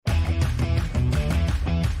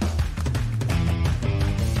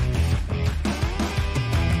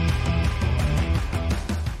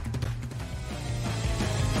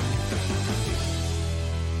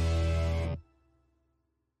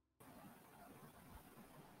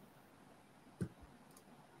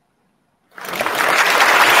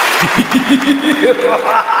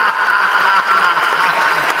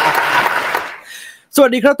สวั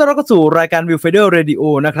สดีครับต้อนรับเข้าสู่รายการ Viewfinder Radio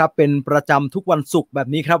นะครับเป็นประจำทุกวันศุกร์แบบ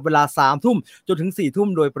นี้ครับเวลา 3 ทุ่มจนถึง 4 ทุ่ม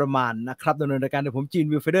โดยประมาณนะครับดำเนินรายการโดยผมจีน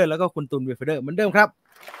Viewfinder แล้วก็คุณตุล Viewfinder เหมือนเดิมครับ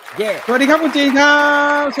เย้ สวัสดีครับคุณจีนครั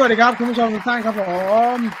บสวัสดีครับคุณผู้ชมทุกท่านครับผ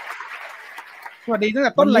มสวัสดีตั้งแ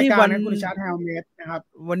ต่ต้นรายการนะคุณชาร์ตแฮลเมดนะครับ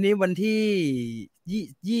วันนี้วัน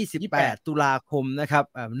ที่28ตุลาคมนะครับ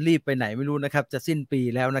มันรีบไปไหนไม่รู้นะครับจะสิ้นปี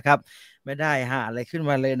แล้วนะครับไม่ได้หาอะไรขึ้น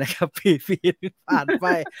มาเลยนะครับปีผ่านไป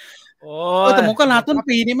โอ้แต่มกราต้น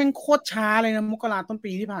ปีนี้แม่งโคตรช้าเลยนะมกราต้น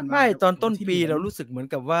ปีที่ผ่านมาไม่ตอนต้นปีเรารู้สึกเหมือน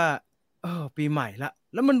กับว่าปีใหม่ละ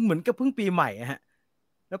แล้วมันเหมือนกับเพิ่งปีใหม่ฮะ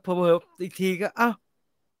แล้วพออีกทีก็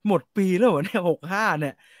หมดปีแล้วเนี่ย65เ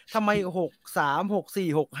นี่ยทำไม63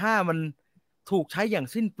 64 65มันถูกใช้อย่าง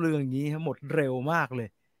สิ้นเปลืองอย่างนี้หมดเร็วมากเลย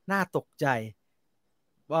น่าตกใจ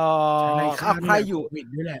ใครอยู่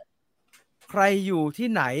นี่แหละใครอยู่ที่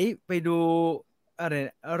ไหนไปดูอะไร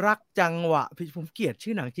รักจังหวะผมเกลียด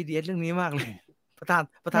ชื่อหนัง GDS เรื่องนี้มากเลยประธ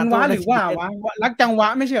านวะหรือว่าวะรักจังหวะ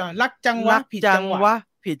ไม่ใช่เหรอรักจังหวะผิดจั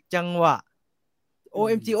งหวะ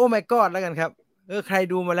OMG Oh my god แล้วกันครับใคร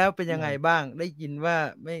ดูมาแล้วเป็นยังไงบ้างได้ยินว่า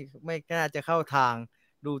ไม่กล้าจะเข้าทาง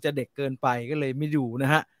ดูจะเด็กเกินไปก็เลยไม่ดูน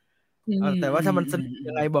ะฮะแต่ว่าถ้ามันสนุก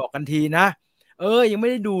ยังไงบอกกันทีนะยังไม่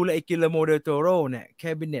ได้ดูเลยไอ้กิลโมเดลโตโรเนี่ย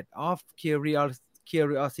Cabinet of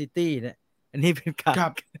Curiosity เนี่ยอันนี้เป็นก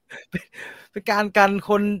าร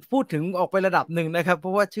คนพูดถึงออกไประดับหนึ่งนะครับเพร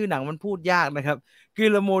าะว่าชื่อหนังมันพูดยากนะครับกิ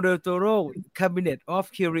ลโมเดลโตโร Cabinet of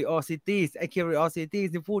Curiosities ไอ้ Curiosities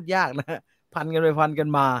ที่พูดยากนะพันกันไปพันกัน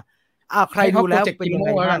มาใครดูแล้วเป็นยังไง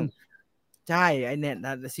บ้างใช่ไอ้เนี่ย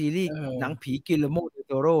ซีรีส์หนังผีกิลโมเดล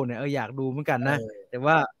โตโรเนี่ยอยากดูเหมือนกันนะแต่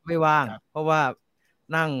ว่าไม่ว่างเพราะว่า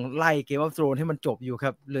นั่งไล่เกมออฟโธรนให้มันจบอยู่ค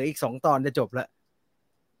รับเหลืออีก2 ตอนจะจบแล้ว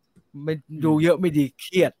ไม่ดูเยอะไม่ดีเค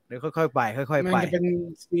รียดเดี๋ยวค่อยๆไปค่อยๆไปมันจะเป็น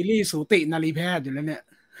ซีรีส์สูตินารีแพทย์อยู่แล้วเนี่ย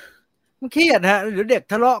มันเครียดฮะเดี๋ยวเด็ก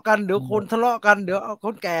ทะเลาะกันเดี๋ยวคนทะเลาะกันเดี๋ยวค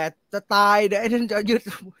นแก่จะตายเดี๋ยวไอ้นั่นจะยึด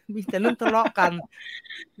มีแต่เรื่องทะเลาะกัน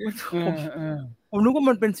ผมนึกว่า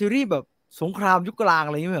มันเป็นซีรีส์แบบสงครามยุคกลางอ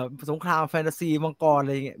ะไรอย่างเงี้ยแบบสงครามแฟนตาซีมังกรอะ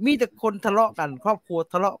ไรอย่างเงี้ยมีแต่คนทะเลาะกันครอบครัว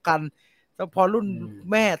ทะเลาะกันแล้วพอรุ่น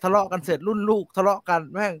แม่ทะเลาะกันเสร็จรุ่นลูกทะเลาะกัน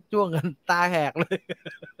แม่งจ้วงกันตาแหกเลย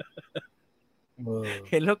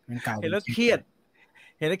เห็นแล้วเครียด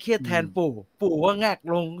แทนปู่ว่าแงก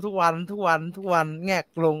ลงทุกวันแงก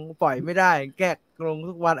ลงปล่อยไม่ได้แงกลง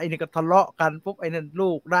ทุกวันไอ้นี่ก็ทะเลาะกันปุ๊บไอ้นั่นลู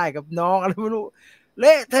กได้กับน้องอะไรไม่รู้เล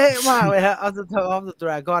ะเทะมากเลยฮะ Of the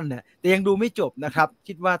Dragon เนี่ยแต่ยังดูไม่จบนะครับ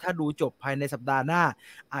คิดว่าถ้าดูจบภายในสัปดาห์หน้า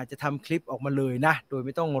อาจจะทำคลิปออกมาเลยนะโดยไ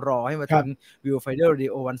ม่ต้องรอให้มาถึง Viewfinder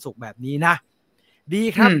Radio วันศุกร์แบบนี้นะดี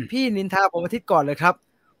ครับพี่นินทาผมอาทิตย์ก่อนเลยครับ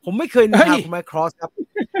ผมไม่เคยนินทาคุณไมค์ครอสครับ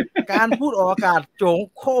การพูดออกอากาศโจง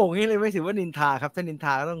โค้งนี้เลยไม่ถือว่านินทาครับถ้านินท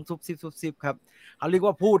าก็ต้องซุบซิบครับเขาเรียก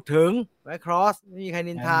ว่าพูดถึงไมค์ครอสไม่มีใคร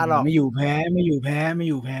นินทาหรอกไม่อยู่แพ้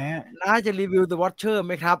น่าจะรีวิว The Watcher ไ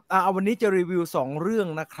หมครับเอาวันนี้จะรีวิว2 เรื่อง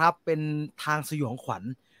นะครับเป็นทางสยองขวัญ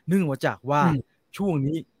เนื่องมาจากว่าช่วง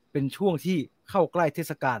นี้เป็นช่วงที่เข้าใกล้เท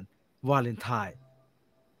ศกาลวาเลนไทน์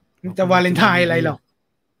จะวาเลนไทน์อะไรหรอ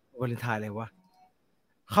วาเลนไทน์อะไรวะ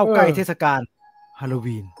เข้าใกล้เทศกาลฮาโล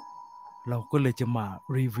วีนเราก็เลยจะมา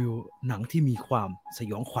รีวิวหนังที่มีความส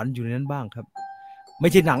ยองขวัญอยู่ในนั้นบ้างครับไม่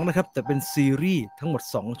ใช่หนังนะครับแต่เป็นซีรีส์ทั้งหมด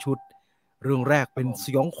2 ชุดเรื่องแรกเป็นส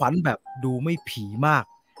ยองขวัญแบบดูไม่ผีมาก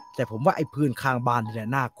แต่ผมว่าไอ้พื้นคางบานนี่แหละ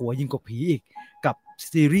น่ากลัวยิ่งกว่าผีอีกกับ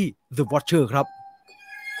ซีรีส์ The Watcher ครับ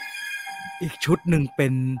อีกชุดหนึ่งเป็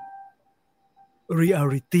น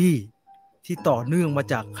Reality ที่ต่อเนื่องมา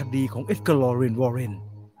จากคดีของเอ็ดการ์ ลอเรน วอร์เรน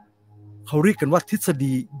เขาเรียกกันว่าทฤษ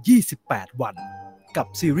ฎี28 วันกับ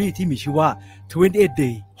ซีรีส์ที่มีชื่อว่า28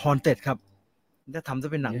 Day Haunted ครับจะทำจะ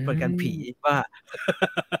เป็นหนังเปิดกันผีว่า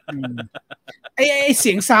ไอเ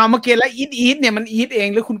สียงซาวเมื่อกี้แล้วอีทเนี่ยมันอีทเอง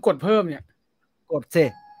หรือคุณกดเพิ่มเนี่ยกดสิ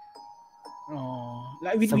แล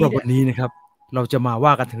ะสำหรับวันนี้นะครับเราจะมาว่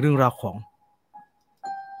ากันถึงเรื่องราวของ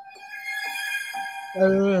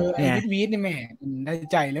ไอวีดนี่แม่ได้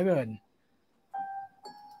ใจเหลือเกิน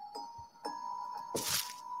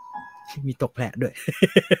มีตกแผลด้วย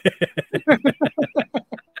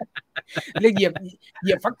เรียกเห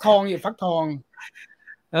ยียบฟักทอง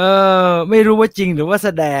ไม่รู้ว่าจริงหรือว่าแส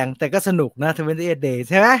ดงแต่ก็สนุกนะ28 Days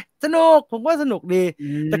ใช่ไหมสนุกผมว่าสนุกดี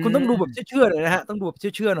แต่คุณต้องดูแบบเชื่อๆหน่อยนะฮะต้องดูแบบ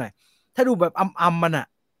เชื่อๆหน่อยถ้าดูแบบ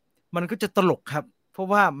มันก็จะตลกครับเพราะ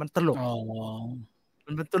ว่ามันตลก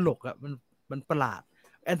มันเป็นตลกอ่ะมันประหลาด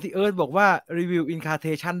แอนติเอิร์ธบอกว่ารีวิว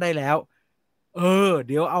Incarnation ได้แล้วเ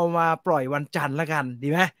ดี๋ยวเอามาปล่อยวันจันทร์ละกันดี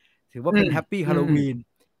ไหมถือว่าเป็นแฮปปี้ฮาโลวีน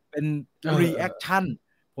เป็นรีแอคชั่น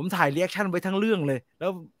ผมถ่ายรีแอคชั่นไว้ทั้งเรื่องเลยแล้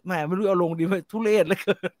วแหมไม่รู้เอาลงดีไหมทุเรศเหลือเ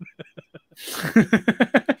กิน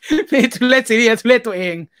ไม่ทุเรศซีรีส์ทุเรศตัวเอ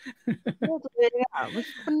งตัวเองอ่ะ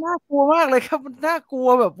มันน่ากลัวมากเลยครับมันน่ากลัว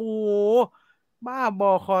แบบโอ้บ้าบ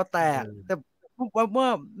อคอแตกแต่ว่าเ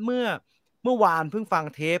มื่อวานเพิ่งฟัง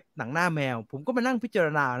เทปหนังหน้าแมวผมก็มานั่งพิจาร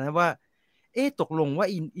ณานะว่าตกลงว่า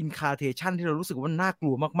อินคาเทชันที่เรารู้สึกว่ามันน่าก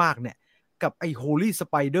ลัวมากๆเนี่ยกับไอ้โฮลี่ส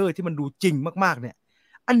ไปเดอร์ที่มันดูจริงมากๆเนี่ย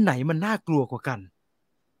อันไหนมันน่ากลัวกว่ากัน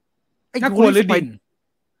ไอ้โฮลี่สไป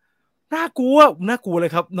น่ากลัวเล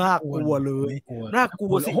ยครับน่ากลัวเลยน่ากลั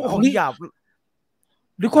วสิเอาหยาบ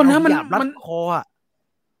หรือคนนะมันคออ่ะ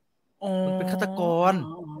มันเป็นฆาตกร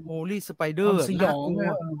โฮลี่สไปเดอร์น่ากลัว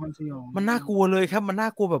มันน่ากลัวเลยครับมันน่า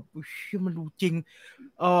กลัวแบบมันดูจริง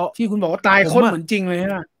ที่คุณบอกว่าตายคนเหมือนจริงเลย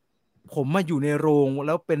นะผมมาอยู่ในโรงแ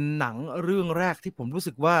ล้วเป็นหนังเรื่องแรกที่ผมรู้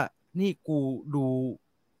สึกว่านี่กูดู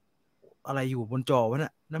อะไรอยู่บนจอวะน่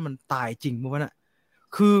ะนั่นมันตายจริงมั้ยวะน่ะ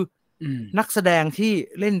คือนักแสดงที่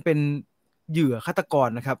เล่นเป็นเหยื่อฆาตกร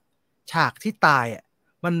นะครับฉากที่ตายอ่ะ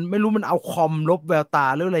มันไม่รู้มันเอาคอมลบแววตา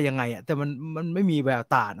หรืออะไรยังไงอ่ะแต่มันไม่มีแวว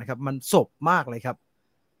ตานะครับมันศพมากเลยครับ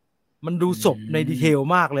มันดูศพในดีเทล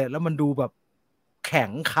มากเลยแล้วมันดูแบบแข็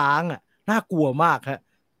งค้างอ่ะน่ากลัวมากฮะ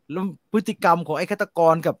แล้วพฤติกรรมของไอ้ฆาตก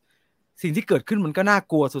รกับสิ่งที่เกิดขึ้นมันก็น่า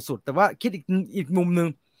กลัวสุดๆแต่ว่าคิดอีกมุมนึง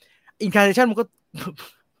อินคาเนชั่นมันก็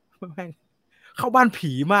เข้าบ้าน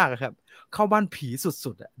ผีมากครับเข้าบ้านผี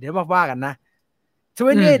สุดๆอ่ะเดี๋ยวมาว่ากันนะ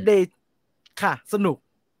28 Days ค่ะสนุก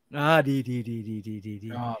ดี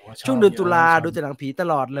ช่วงเดือนตุลาดูแต่หนังผีต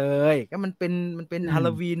ลอดเลยก็มันเป็นฮาโล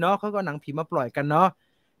วีนเนาะเขาก็หนังผีมาปล่อยกันเนาะ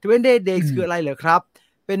28 Days คืออะไรเหรอครับ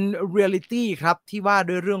เป็นเรียลลิตี้ครับที่ว่า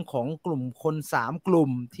ด้วยเรื่องของกลุ่มคน3กลุ่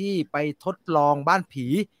มที่ไปทดลองบ้านผี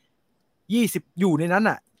20อยู่ในนั้น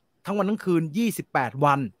อ่ะทั้งวันทั้งคืน28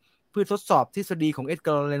วันเพื่อทดสอบทฤษฎีของเอ็ดก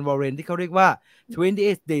าร์ แลน วอร์เรนที่เขาเรียกว่า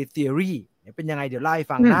28 Day Theory เป็นยังไงเดี๋ยวเล่าให้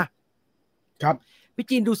ฟังนะครับพี่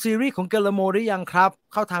จีนดูซีรีส์ของเกลโมหรือยังครับ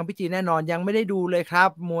เข้าทางพี่จีนแน่นอนยังไม่ได้ดูเลยครับ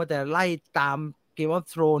มัวแต่ไล่ตาม Game of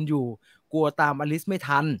Thrones อยู่กลัวตามอลิสไม่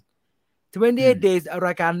ทัน28 Days ร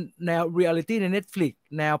ายการแนว Reality ใน Netflix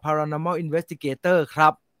แนว Paranormal Investigator ครั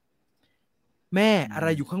บแม่อะไร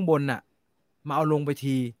อยู่ข้างบนน่ะมาเอาลงไป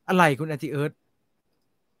ทีอะไรคุณแอนติเอิร์ธ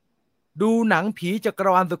ดูหนังผีจักร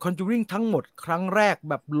วาล The Conjuring ทั้งหมดครั้งแรก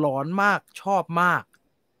แบบหลอนมากชอบมาก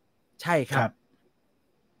ใช่ครับ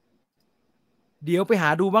เดี๋ยวไปหา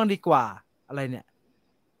ดูบ้างดีกว่าอะไรเนี่ย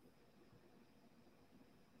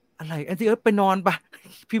อะไรแอนติเอิร์ธไปนอนปะ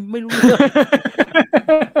พิมพ์ไม่รู้เรื่อง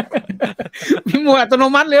พิมพ์หมวดอัตโน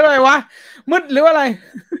มัติหรืออะไรวะมืดหรืออะไร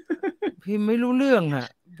พิมพ์ไม่รู้เรื่องอ่ะ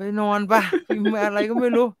ไปนอนปะพิมพ์อะไรก็ไม่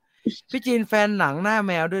รู้พี่จีนแฟนหนังหน้าแ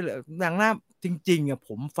มวด้วยเหรอหนังหน้าจริงๆอ่ะผ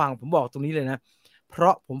มบอกตรงนี้เลยนะเพรา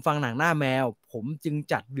ะผมฟังหนังหน้าแมวผมจึง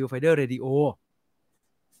จัด Viewfinder Radio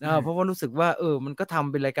เพราะว่ารู้สึกว่ามันก็ท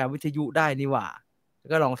ำเป็นรายการวิทยุได้นี่หว่า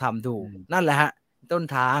ก็ลองทำดูนั่นแหละฮะต้น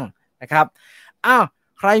ทางนะครับอ้าว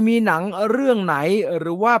ใครมีหนังเรื่องไหนห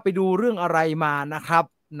รือว่าไปดูเรื่องอะไรมานะครับ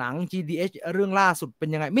หนัง GDH เรื่องล่าสุดเป็น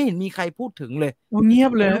ยังไงไม่เห็นมีใครพูดถึงเลยเงีย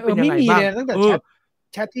บเลยไม่มีเลยตั้งแต่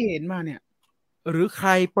แชทที่เห็นมาเนี่ยหรือใคร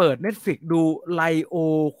เปิด Netflix ดูไลโอ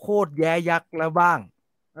โคตรแย่ยักษ์แล้วบ้าง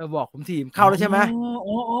บอกผมทีมเข้าแล้วใช่ไหม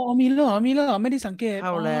มีเหรอไม่ได้สังเกตเ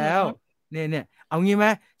ข้าแล้วเนี่ยเอางี้ไหม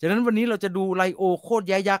ฉะนั้นวันนี้เราจะดูไลโอโคตร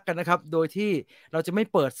แย่ยักษ์กันนะครับโดยที่เราจะไม่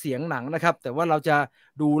เปิดเสียงหนังนะครับแต่ว่าเราจะ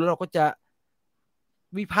ดูแล้วเราก็จะ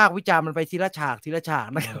วิพากษ์วิจารณ์มันไปทีละฉาก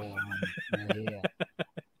นะครับ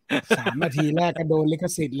3 นาทีแรกก็โดนลิข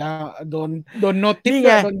สิทธิ์แล้วโดนโนติส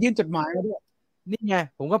โดนยื่นจดหมายแล้วด้วยนี่ไง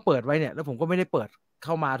ผมก็เปิดไว้เนี่ยแล้วผมก็ไม่ได้เปิดเ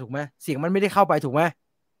ข้ามาถูกไหมเสียงมันไม่ได้เข้าไปถูกไหม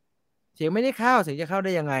เสียงไม่ได้เข้าเสียงจะเข้าไ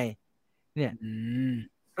ด้ยังไงเนี่ย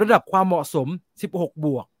ระดับความเหมาะสม16 บ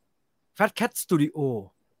วก Fat Cat Studio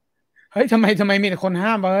เฮ้ยทำไมมีแต่คนห้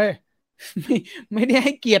ามเลยไม่ได้ใ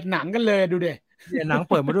ห้เกียรติหนังกันเลยดูดิเนี่ยหนัง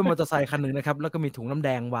เปิดมาด้วยมอเตอร์ไซค์คันหนึ่งนะครับแล้วก็มีถุงน้ำแด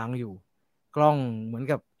งวางอยู่กล้องเหมือน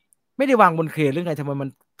กับไม่ได้วางบนเครนหรือไงทำไมมัน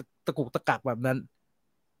ตะกุกตะกักแบบนั้น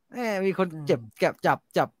มีคน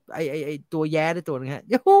จับไอตัวแย้ได้ตัวนึงฮะ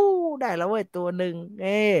ยูฮูได้แล้วเว้ยตัวหนึ่ง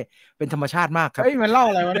เป็นธรรมชาติมากครับเฮ้ยมันเล่า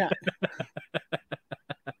อะไรวะเนี่ย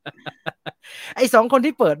ไอ2 คน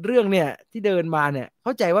ที่เปิดเรื่องเนี่ยที่เดินมาเนี่ยเข้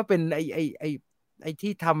าใจว่าเป็นไอ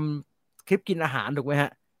ที่ทำคลิปกินอาหารถูกไหมฮ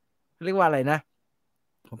ะเรียกว่าอะไรนะ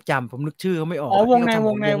ผมนึกชื่อเขาไม่ออกวงใน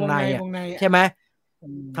ใช่ไหม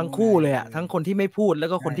ทั้งคู่เลยอ่ะทั้งคนที่ไม่พูดแล้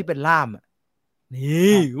วก็คนที่เป็นล่าม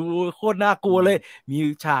นี่โคตรน่ากลัวเลยมี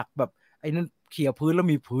ฉากแบบไอ้นั่นเขี่ยพื้นแล้ว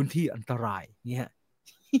มีพื้นที่อันตรายนี่ฮะ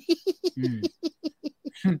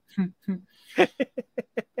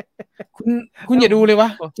คุณอย่าดูเลยวะ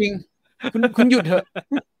จริงคุณหยุดเถอะ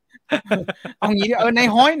เอางี้ดิใน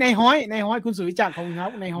ห้อยคุณสุวิจักรของครั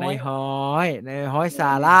บในห้อยซ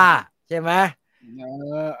าร่าใช่ไหม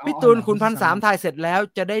พี่ตูนคุณ1,300ถ่ายเสร็จแล้ว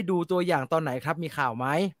จะได้ดูตัวอย่างตอนไหนครับมีข่าวไหม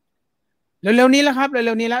เร็วๆนี้แล้วครับเ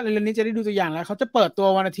ร็วๆนี้แล้วเร็วๆนี้จะได้ดูตัวอย่างแล้วเขาจะเปิดตัว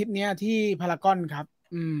วันอาทิตย์เนี้ยที่พารากอนครับ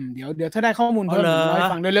เดี๋ยวถ้าได้ข้อมูลเพิ่มเดี๋ยวมาเล่าใ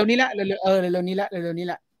ห้ฟังเร็วๆนี้แหละเร็วๆนี้แหละเร็วๆนี้แ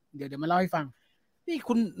หละเดี๋ยวมาเล่าให้ฟังนี่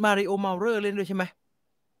คุณมาริโอเมาเลอร์เล่นด้วยใช่ไหม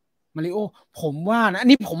มาริโอผมว่านะอัน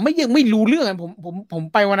นี้ผมยังไม่รู้เรื่องผม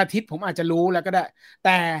ไปวันอาทิตย์ผมอาจจะรู้แล้วก็ได้แ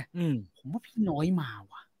ต่ผมว่าพี่น้อยมา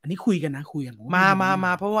ว่ะอันนี้คุยกันม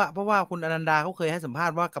าเพราะว่าคุณอนันดาเขาเคยให้สัมภา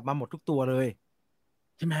ษณ์ว่ากลับมาหมดทุกตัวเลย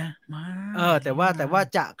ใช่ไหมมาแต่ว่า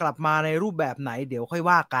จะกลับมาในรูปแบบไหนเดี๋ยวค่อย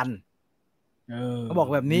ว่ากันเขาบอก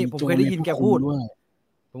แบบนี้ผมเคยได้ยินแกพูด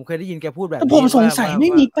แบบแต่นี้ผมสงสัยไ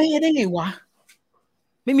ม่มีเป้ได้ไงวะ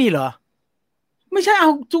ไม่มีเหรอไม่ใช่เอา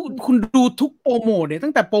คุณดูทุกโปรโมทเนี่ยตั้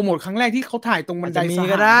งแต่โปรโมทครั้งแรกที่เขาถ่ายตรงบันไดมี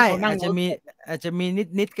ก็ได้อาจจะมี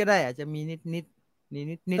นิดก็ได้อาจจะมีนิด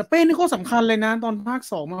แต่เป้นี่โคตรสำคัญเลยนะตอนภาค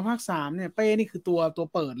2มาภาค3เนี่ยเป้นี่คือตัว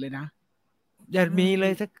เปิดเลยนะอย่ามีเล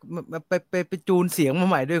ยถ้าไปจูนเสียงมา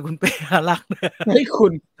ใหม่ด้วยคุณเป้อารักษ์เฮ้ยคุ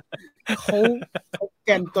ณเขาแก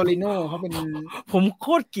นโตริโน่เขาเป็นผมโค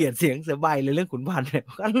ตรเกลียดเสียงเสือใบเลยเรื่องขุนพันธุ์เนี่ย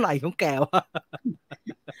อะไรของแกวะ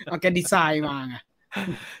เอาแกดีไซน์มาไง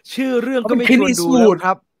ชื่อเรื่องก็ไม่ชวนดูแล้วค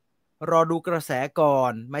รับรอดูกระแสก่อ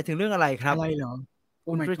นหมายถึงเรื่องอะไรครับอะไรเหรอ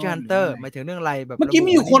คุณทริชฮันเตอร์หมายถึงเรื่องอะไรแบบเมื่อกี้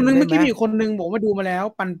มีอยู่คนนึงบอกว่าดูมาแล้ว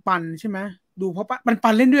ปันใช่ไหมดูเพราะ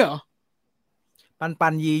ปันเล่นด้วยเหรอปั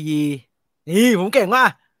นยีนี่ผมเก่งว่ะ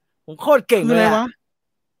ผมโคตรเก่งเลยวะ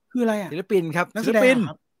คืออะไรอ่ะศิลปินครับศิลปิน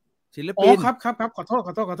ครับขอโทษ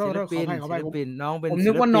ศิลปินน้องเป็นผม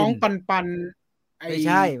นึกว่าน้องปันไม่ใ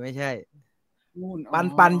ช่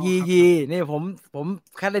ปันยีนี่ผม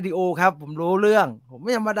แคทเรดิโอครับผมรู้เรื่องผมไ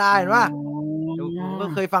ม่ธรรมดาเห็นป่ะผมก็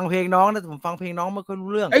เคยฟังเพลงน้องนะผมฟังเพลงน้องไม่ค่อยรู้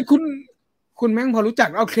เรื่องไอ้คุณแม่งพอรู้จัก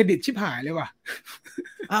เอาเครดิตชิบหายเลยว่ะ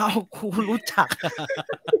อ้าวคุณรู้จัก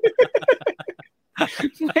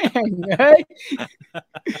แม่งเฮ้ย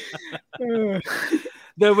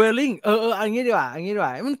The Wailing อันนี้ดีกว่า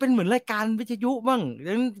มันเป็นเหมือนรายการวิทยุบ้าง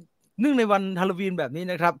เนื่องในวันฮาโลวีนแบบนี้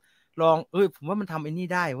นะครับลองผมว่ามันทำไอ้นี่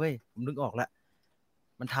ได้เว้ยผมนึกออกแล้ว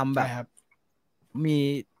มันทำแบบมี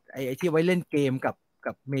ไอ้ที่ไว้เล่นเกม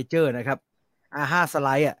กับเมเจอร์นะครับ5สไล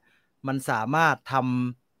ด์มันสามารถท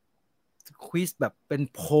ำควิสแบบเป็น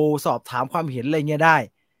โพลสอบถามความเห็นอะไรเงี้ยได้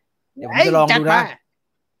เดี๋ยวผมจะลอง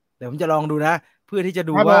ดูนะเพื่อที่จะ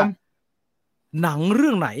ดูว่าหนังเรื่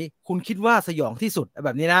องไหนคุณคิดว่าสยองที่สุดแบ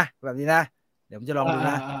บนี้นะเดี๋ยวผมจะลองดู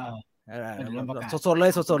นะสด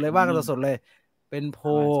เลยว่ากันสดเลยเป็นโพล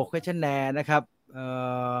questionnaire นะครับ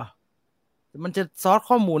มันจะซอส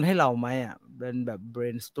ข้อมูลให้เราไหมเป็นแบบ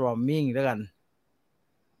brainstorming แล้วกัน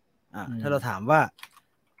ถ้าเราถามว่า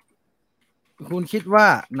คุณคิดว่า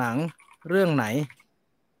หนังเรื่องไหน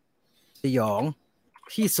สยอง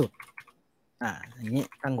ที่สุดอย่างนี้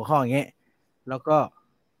ตั้งหัวข้ออย่างนี้แล้วก็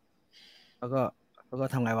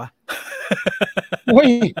ทำไงวะโอ้ย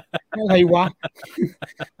อะไรวะ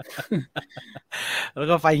แล้ว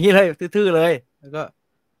ก็ไปอย่างนี้เลยทื่อๆเลยแล้วก็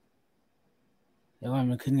เดี๋ยว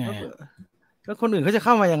มันขึ้นไงแล้วคนอื่นเขาจะเ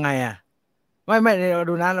ข้ามายังไงไม่เรา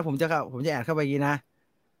ดูนะแล้วผมจะแอดเข้าไปอย่างนี้นะ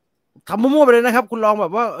ทำมั่วๆไปเลยนะครับคุณลองแบ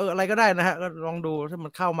บว่าอะไรก็ได้นะฮะก็ลองดูถ้ามั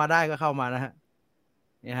นเข้ามาได้ก็เข้ามานะฮะ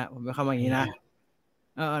เนี่ยฮะผมจะเข้ามาอย่างนี้นะ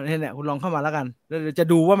เนี่ยคุณลองเข้ามาแล้วกันแล้วจะ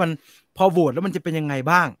ดูว่ามันพอโหวตแล้วมันจะเป็นยังไง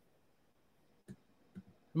บ้าง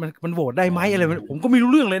มันโหวตได้ไหมอะไรผมก็ไม่รู้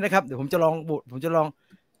เรื่องเลยนะครับเดี๋ยวผมจะลองโหวตผมจะลอ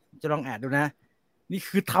งแอดดูนะนี่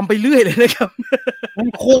คือทำไปเรื่อยเลยนะครับมัน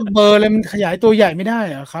โคตรเบอร์เลยมันขยายตัวใหญ่ไม่ได้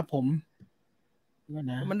เหรอครับผม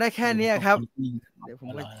มันได้แค่นี้ครับเดี๋ยวผม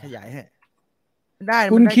จะขยายให้ได้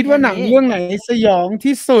คุณคิดว่าหนังเรื่องไหนสยอง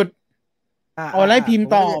ที่สุดเอาไล่พิมพ์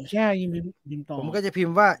ตอบใช่พิมพ์ตอบผมก็จะพิม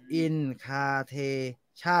พ์ว่า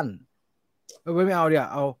incantation ไม่เอาเดี๋ยว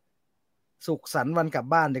เอาสุขสันต์วันกลับ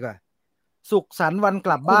บ้านดีกว่าสุขสันต์วันก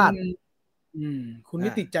ลับบ้านคุณไ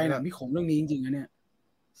ม่ติดใจหนังพี่ขมเรื่องนี้จริงๆนะเนี่ย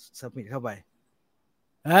สมิธเข้าไป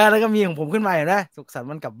แล้วก็มีของผมขึ้นมาเห็นไหมสุขสันต์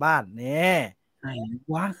วันกลับบ้านนี่ไหน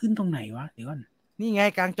วะขึ้นตรงไหนวะเดี๋ยวก่อนนี่ไง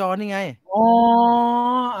กลางจอนี่ไง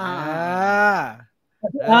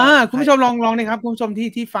คุณผู้ชมลองเลยครับคุณผู้ชม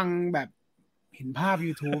ที่ฟังแบบเห็นภาพ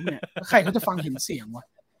YouTube เนี่ยใครเขาจะฟังเห็นเสียงวะ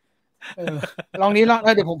ลองนี้ลอง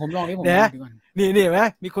เดี๋ยวผมลองนี้ผมลองดีก่อนนี่ไหม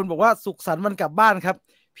มีคนบอกว่าสุขสันต์วันกลับบ้านครับ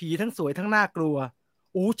ผีทั้งสวยทั้งน่ากลัว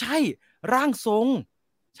โอ้ใช่ร่างทรง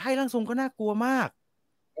ก็น่ากลัวมาก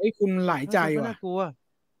คุณหลายใจว่ะน่ากลัว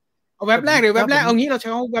เอาเว็บแรกเดี๋ยวเว็บแรกเอางี้เราใช้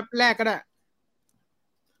เว็บแรกก็ได้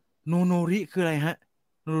โนริคืออะไรฮะ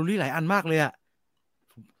โนริหลายอันมากเลยอะ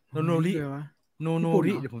โนริเ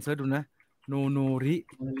ดี๋ยวผมเสิร์ชดูนะโนริ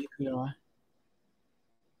คืออะไรวะ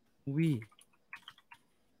วิ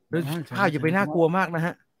ภาพอย่าไปน่ากลัวมากนะฮ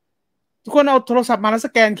ะทุกคนเอาโทรศัพท์มาแล้วส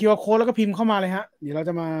แกน QR Code แล้วก็พิมพ์เข้ามาเลยฮะเดี๋ยวเราจ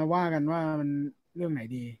ะมาว่ากันว่ามันเรื่องไหน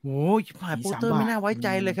ดีโอ้ยผ่านโปสเตอร์ไม่น่าไว้ใจ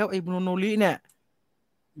เลยครับไอ้โนริเนี่ย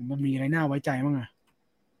มันมีอะไรน่าไว้ใจบ้างอ่ะ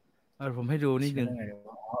ผมให้ดูนิดนึง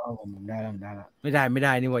ผมได้แล้วไม่ไ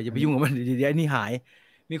ด้นี่ว่าอย่าไปยุ่งกับมันเดี๋ยวนี่หาย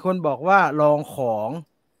มีคนบอกว่าลองของ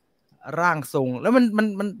ร่างทรงแล้ว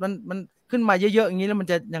มันขึ้นมาเยอะๆอย่างนี้แล้วมัน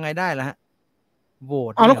จะยังไงได้ล่ะฮะโหว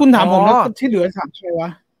ตแล้วคุณถามผมแล้วที่เหลือ3ใครวะ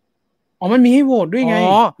มันมีให้โหวตด้วยไง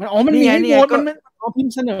มันมีให้โหวตมันพิม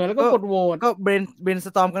พ์เสนอแล้วก็กดโหวตก็เบรนส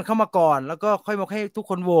ตอร์มกันเข้ามาก่อนแล้วก็ค่อยมาให้ทุก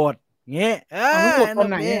คนโหวตเงี้ยแล้วโหวตตอน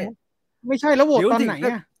ไหนไม่ใช่แล้วโหวตตอนไหน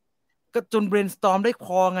อ่ะก็จนเบรนสตอร์มได้พ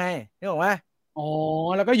อไงนึกออกไหม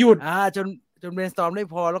แล้วก็หยุดจนเบรนสตอร์มได้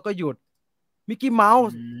พอแล้วก็หยุดมิกกี้เมาส์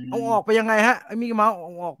เอาออกไปยังไงฮะไอ้มิกกี้เมาส์เอ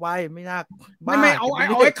าออกไปไม่น่าไม่เอาไอ้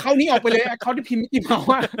เขานี้ออกไปเลยเขาที่พิมพ์มิกกี้เมาส์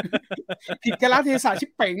อะผิดกาลเทศะชิบ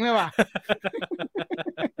เป่งเลยว่ะ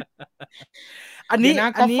อันนี้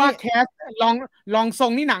ก็ฟาแคสลองทร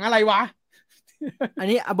งนี่หนังอะไรวะอัน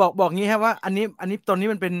นี้บอกงี้ครับว่าอันนี้ตอนนี้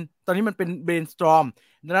มันเป็นเบรนสตอร์ม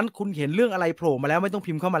ดังนั้นคุณเห็นเรื่องอะไรโผล่มาแล้วไม่ต้อง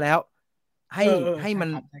พิมพ์เข้ามาแล้วให้มัน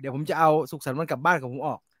เดี๋ยวผมจะเอาสุขสันต์วันกลับบ้านของผมอ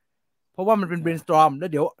อกเพราะว่ามันเป็นเบรนสตอร์มแล้ว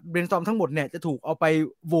เดี๋ยวเบรนสตอร์มทั้งหมดเนี่ยจะถูกเอาไป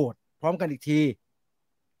โหวตพร้อมกันอีกที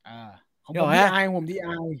ของผมดีไอ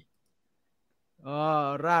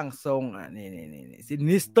ร่างทรงนี่ซิ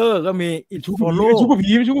นิสเตอร์ก็มีอิทฟอลโลชุก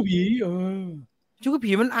ผีชุกผีชุก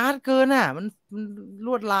ผีมันอาร์ตเกินมันล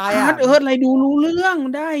วดลายอาร์ตอะไรดูรู้เรื่อง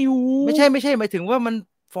ได้อยู่ไม่ใช่หมายถึงว่ามัน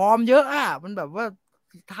ฟอร์มเยอะมันแบบว่า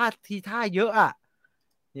ท่าเยอะ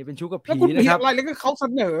นี่เป็นชุกผีนะครับอะไรแล้วก็เขาเส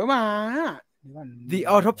นอมา The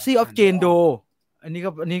Autopsy of Jane Doe อัน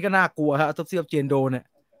นี้ก็น่ากลัวฮะ Autopsy of Jane Doe เนี่ย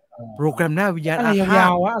โปรแกรมหน้าวิญญาณอะไรยา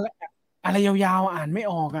วๆอะไรยาวๆอ่านไม่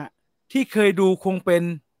ออกที่เคยดูคงเป็น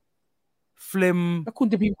เฟลมแล้วคุณ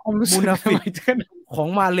จะพิมพ์ความรู้สึกของ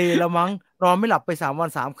มาเลแล้วมั้งนอนไม่หลับไป3 วัน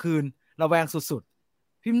 3 คืนระแวงสุด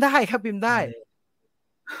ๆพิมพ์ได้ครับพิมพ์ได้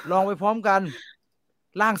ลองไปพร้อมกัน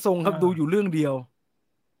ร่างทรงครับดูอยู่เรื่องเดียว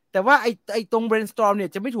แต่ว่าไอ้ตรง brainstorm เนี่ย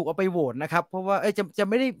จะไม่ถูกเอาไปโหวตนะครับเพราะว่าจะ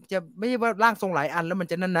ไม่ได้ว่าร่างทรงหลายอันแล้วมัน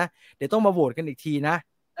จะนั่นนะเดี๋ยวต้องมาโหวตกันอีกทีนะ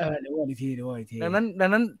เดี๋ยวโหวตอีกทีดัง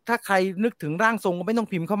นั้นถ้าใครนึกถึงร่างทรงก็ไม่ต้อง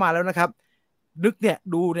พิมพ์เข้ามาแล้วนะครับนึกเนี่ย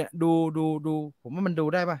ดูผมว่ามันดู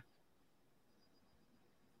ได้ป่ะ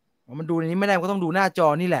มันดูในนี้ไม่ได้ก็ต้องดูหน้าจอ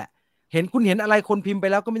นี่แหละคุณเห็นอะไรคนพิมพ์ไป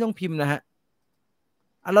แล้วก็ไม่ต้องพิมพ์นะฮะ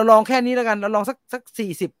เราลองแค่นี้แล้วกันเราลองสัก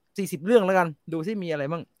40เรื่องแล้วกันดูซิมีอะไร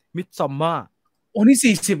บ้างมิดซอมมา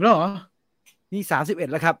นี่40แล้วเหรอนี่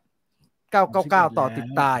31แล้วครับ999ต่อติด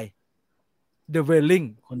ตาย The Wailing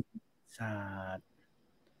คนศาสตร์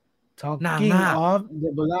Talking of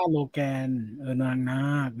Deborah Logan นางน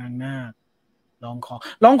าคลอ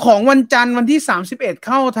งของวันจันทร์วันที่31เ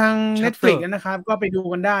ข้าทาง Netflix นะครับก็ไปดู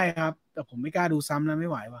กันได้ครับแต่ผมไม่กล้าดูซ้ำนะไม่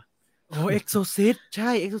ไหวว่ะExorcist ใช่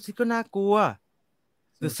Exorcist ก็น่ากลัว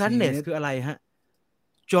The Sadness คืออะไรฮะ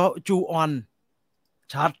จูออน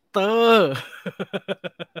ชัตเตอร์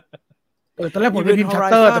ตอนแรกผมไปพิมพ์ชัต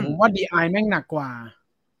เตอร์แต่ผมว่า DI แม่งหนักกว่า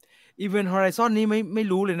Event Horizon นี่ไม่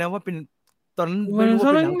รู้เลยนะว่าเป็นตอนนั้นไม่รู้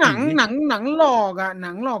ว่าเป็นหนังหลอกห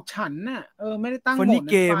นังหลอกฉันน่ะไม่ได้ตั้งโหมด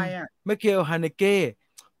ในไฟไม่เกลฮาเนเก้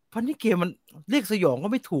ฟันนี่เกมมันเรียกสยองก็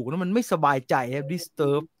ไม่ถูกนะมันไม่สบายใจครับ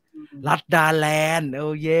Disturb ลัดดาแลนด์เ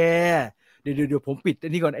ดี๋ยวผมปิดอั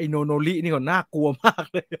นนี้ก่อนไอโนโนรินี่ก่อนน่ากลัวมาก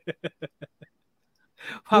เลย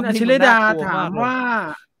คุณอาชิเรดาถาม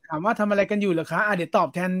ว่าทำอะไรกันอยู่เหรอคะเดี๋ยวตอบ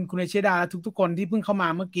แทนคุณอาชิเรดาและทุกๆคนที่เพิ่งเข้ามา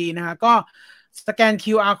เมื่อกี้นะฮะก็สแกน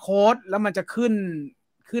QR code แล้วมันจะขึ้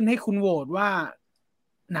นให้คุณโหวตว่า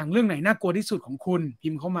หนังเรื่องไหนน่ากลัวที่สุดของคุณพิ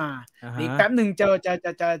มพ์เข้ามาอีกแป๊บหนึ่งจ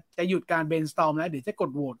ะหยุดการ brainstorm แล้วเดี๋ยวจะกด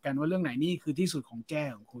โหวตกันว่าเรื่องไหนนี่คือที่สุดของแจ้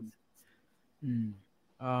ของคุณ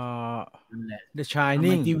The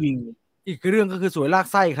Shining อีกเรื่องก็คือสวยลาก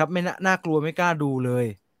ไส้ครับไม่น่ากลัวไม่กล้าดูเลย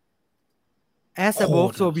As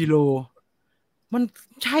Above So Below มัน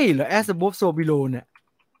ใช่เหรอ As Above So Below เนี่ย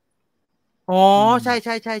ใ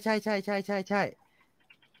ช่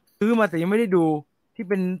ซื้อมาแต่ยังไม่ได้ดูที่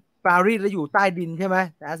เป็นปารีสแล้วอยู่ใต้ดินใช่ไหม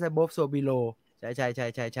As Above So Below ใ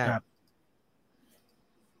ช่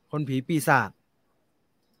คนผีปีศาจ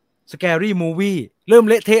Scary Movie เริ่ม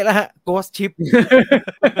เละเทะแล้วฮะ Ghost Ship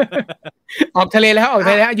ออกทะเลแล้ว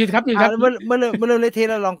หยุดครับเมื่อเริ่มเละเทะ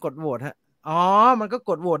แล้วลองกดโหวตฮะมันก็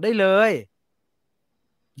กดโหวตได้เลย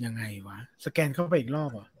ยังไงวะสแกนเข้าไปอีกรอบ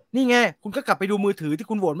นี่ไงคุณก็กลับไปดูมือถือที่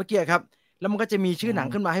คุณโหวตเมื่อกี้ครับแล้วมันก็จะมีชื่อหนัง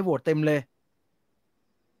ขึ้นมาให้โหวตเต็มเลย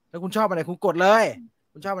แล้วคุณชอบอะไรคุณกดเลย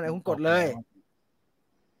คุณชอบอะไรคุณกดเลย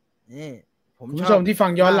นี่คุณผู้ชมที่ฟั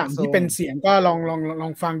งย้อนหลังที่เป็นเสียงก็ลอ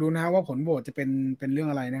งฟังดูนะว่าผลโหวตจะเป็นเรื่อง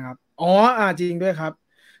อะไรนะครับจริงด้วยครับ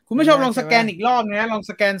คุณผู้ชมลองสแกนอีกรอบนะลอง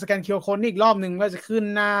สแกนQR codeอีกรอบนึงก็จะขึ้น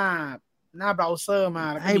หน้าเบราว์เซอร์มา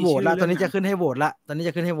ให้โหวตละตอนนี้จะขึ้นให้โหวตละ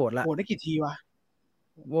โหวตได้กี่ทีวะ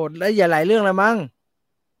โหวตได้หลายเรื่องเลยมั้ง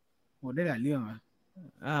โหวตได้หลายเรื่อง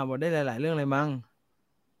โหวตได้หลายเรื่องเลยมั้ง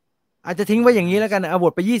อาจจะทิ้งไว้อย่างนี้แล้วกันเอาโหว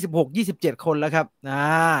ตไป26-27คนแล้วครับ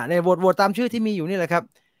ในโหวตตามชื่อที่มีอยู่นี่แหละครับ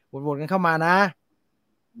โหวตกันเข้ามานะ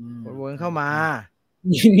โหวตกันเข้ามา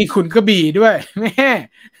มีคุณกระบี่ด้วยแม่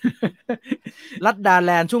รัดดาแ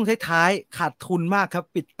ลนด์ช่วงท้ายๆขาดทุนมากครับ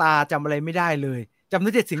ปิดตาจำอะไรไม่ได้เลยจำไ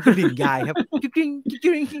ด้แต่เสียงกระดิ่งยายครับกิ๊ง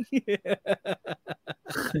กิ๊ง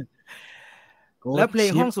แล้วเพลง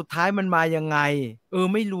ห้องสุดท้ายมันมายังไง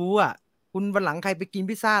ไม่รู้อ่ะคุณวันหลังใครไปกิน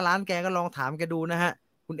พิซซ่าร้านแกก็ลองถามแกดูนะฮะ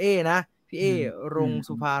คุณนะพี่รง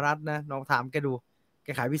สุภารัตน์นะลองถามแกดูแก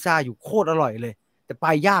ขายพิซซ่าอยู่โคตรอร่อยเลยแต่ไป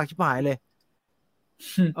ยากชิบหายเลย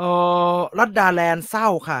รัดดาแลนด์เศร้า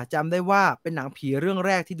ค่ะจำได้ว่าเป็นหนังผีเรื่องแ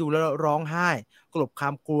รกที่ดูแล้วร้องไห้กลบควา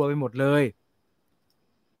มกลัวไปหมดเลย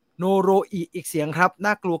โนโรอีกเสียงครับน่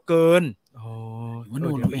ากลัวเกินโนโ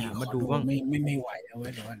รอีมาดูบ้างไม่ไหวเอาไว้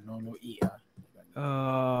เดี๋ยวโนโรอี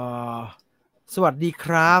สวัสดีค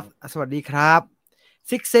รับสวัสดีครับ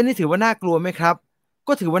ซิกเซนนี่ถือว่าน่ากลัวไหมครับ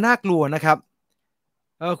ก็ถือว่าน่ากลัวนะครับ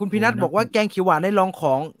คุณพินัทบอกว่าแกงเขียวหวานได้ลองข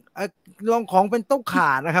องเป็นต้มข่า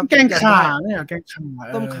นะครับแกงข่าเนี่ยแกงข่า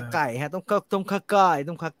ต้มข่าไก่ฮะต้มข่าไก่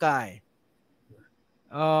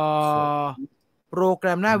โปรแกร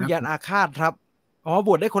มหน้าวิญญาณอาฆาตครับโหว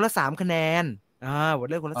ตได้คนละ3คะแนนโหวต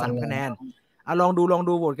ได้คนละ3คะแนนลอง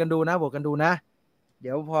ดูโหวตกันดูนะเ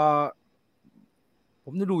ดี๋ยวพอผ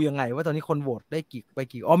มจะดูยังไงว่าตอนนี้คนโหวตได้กี่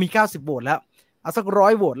มี90โหวตแล้วเอาสัก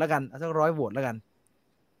100โหวตแล้วกัน100โหวตแล้วกัน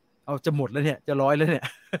เอาจะหมดแล้วเนี่ยจะ100แล้วเนี่ย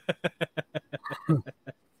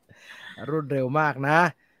รวดเร็วมากนะ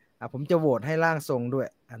ผมจะโหวตให้ร่างทรงด้วย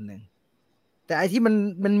อันหนึ่งแต่ไอที่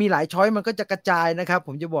มันมีหลายช้อยมันก็จะกระจายนะครับผ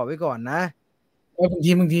มจะบอกไว้ก่อนนะบาง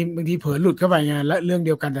ทีเผลอหลุดเข้าไปไงและเรื่องเ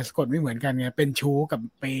ดียวกันแต่สะกดไม่เหมือนกันไงเป็นชู้กับ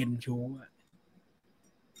เป็นชู้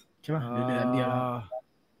ใช่ป่ะเดือนเดียว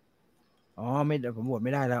ไม่เดี๋ยวผมโหวตไ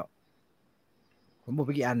ม่ได้แล้วผมโหวตไ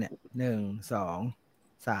ปกี่อันเนี่ย1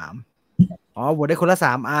 2 3โหวตได้คนละ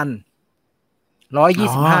3อัน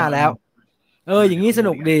125แล้วอย่างนี้ส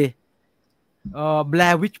นุกดี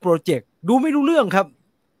Blair Witch Project ดูไม่รู้เรื่องครับ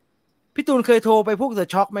พี่ตูนเคยโทรไปพวกเดอะ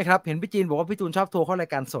ช็อคไหมครับเห็นพี่จีนบอกว่าพี่ตูนชอบโทรเข้ารา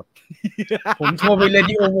ยการสดผมโทรไปเร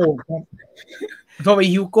ดิโอโหวตครับโทรไป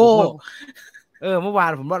ฮิวโก้เมื่อวาน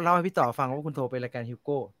ผมเล่าให้พี่ต่อฟังว่าคุณโทรไปรายการฮิวโ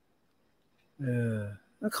ก้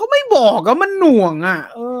เขาไม่บอกอะมันหน่วงอ่ะ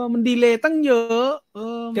มันดีเลย์ตั้งเยอะ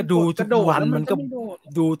ก็ดูทุกวันมันก็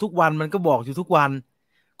ดูทุกวันมันก็บอกอยู่ทุกวัน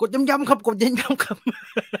กดย้ำๆครับกดย้ำๆครับ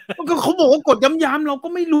ก็เขาบอกว่ากดย้ำๆเราก็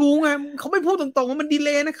ไม่รู้ไงเขาไม่พูดตรงๆว่ามันดีเล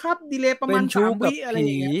ย์นะครับดีเลย์ประมาณ3 วิอะไรอ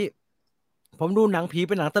ย่างเงี้ยผมดูหนังผีเ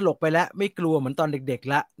ป็นหนังตลกไปแล้วไม่กลัวเหมือนตอนเด็ก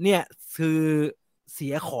ๆละเนี่ยคือเสี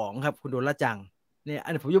ยของครับคุณโดนละจังเนี่ยอั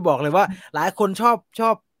นนี้ผมจะบอกเลยว่าหลายคนชอ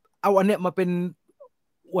บเอาอันเนี้ยมาเป็น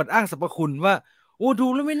อวดอ้างสรรพคุณว่าดู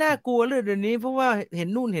แล้วไม่น่ากลัวเลยเดี๋ยวนี้เพราะว่าเห็น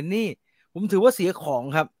นู่นเห็นนี่ผมถือว่าเสียของ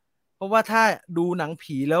ครับเพราะว่าถ้าดูหนัง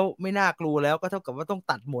ผีแล้วไม่น่ากลัวแล้วก็เท่ากับว่าต้อง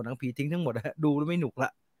ตัดโหมดหนังผีทิ้งทั้งหมดดูแล้วไม่หนุกล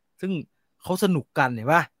ะซึ่งเขาสนุกกันเห็น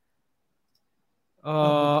ปะ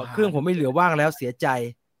เครื่องผมไม่เหลือว่างแล้วเสียใจ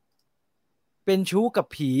เป็นชู้กับ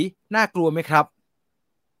ผีน่ากลัวไหมครับ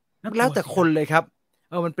แล้วแต่คนเลยครับ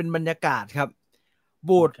มันเป็นบรรยากาศครับโ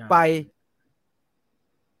บสไป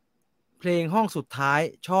เพลงห้องสุดท้าย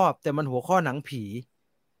ชอบแต่มันหัวข้อหนังผี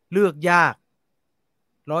เลือกยาก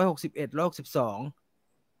161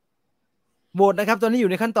 162โหวตนะครับตอนนี้อ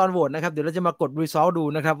ยู่ในขั้นตอนโหวตนะครับเดี๋ยวเราจะมากด result ดู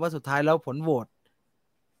นะครับว่าสุดท้ายแล้วผลโหวต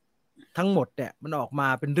ทั้งหมดเนี่ยมันออกมา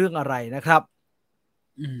เป็นเรื่องอะไรนะครับ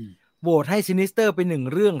โหวตให้ Sinister ไป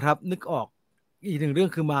1เรื่องครับนึกออกอีก1เรื่อง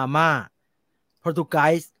คือมาม่า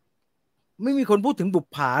Poltergeist ไม่มีคนพูดถึงบุป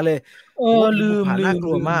ผาเลยลืมน่าก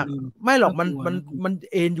ลัวมากไม่หรอกมัน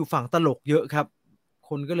เอนอยู่ฝั่งตลกเยอะครับ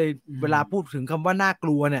คนก็เลยเวลาพูดถึงคำว่าน่าก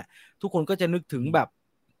ลัวเนี่ยทุกคนก็จะนึกถึงแบบ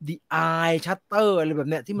The Eye Shutter อะไรแบบ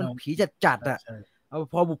เนี้ยที่มันผีจัดอ่ะ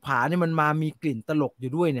พอบุปผาเนี่ยมันมามีกลิ่นตลกอ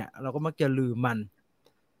ยู่ด้วยเนี่ยเราก็มักจะลืมมัน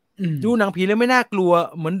ดูหนังผีแล้วไม่น่ากลัว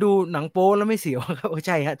เหมือนดูหนังโป๊แล้วไม่เสียวครับใ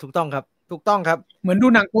ช่ฮะถูกต้องครับเหมือนดู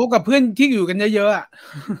หนังโป๊กับเพื่อนที่อยู่กันเยอะๆอ่ะ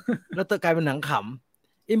แล้วกลายเป็นหนังขำ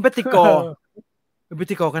Impetigo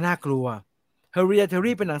ก็น่ากลัว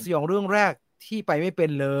Hereditary เป็นหนังสยองเรื่องแรกที่ไปไม่เป็น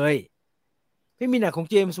เลยไม่มีหนังของ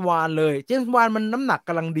เจมส์วานเลยเจมส์วานมันน้ำหนักก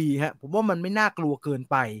ำลังดีฮะผมว่ามันไม่น่ากลัวเกิน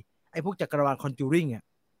ไปไอ้พวกจักรวาล Conjuring อ่ะ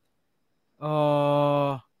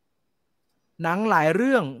หนังหลายเ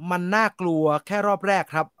รื่องมันน่ากลัวแค่รอบแรก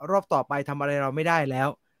ครับรอบต่อไปทำอะไรเราไม่ได้แล้ว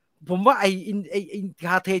ผมว่าไอ้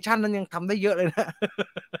incantation นั้นยังทำได้เยอะเลยนะ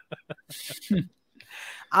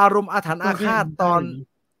อารมณ์อาถรรพ์อาฆาตตอ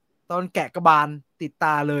นแกะกระบาลติดต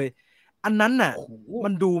าเลยอันนั้นน่ะมั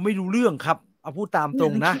นดูไม่รู้เรื่องครับเอาพูดตามตร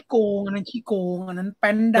งนะขี้โกงอันนั้นขี้โกงอันนั้นแ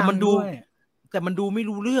ป้นดังด้วยแต่มันดูไม่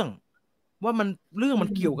รู้เรื่องว่ามันเรื่องมัน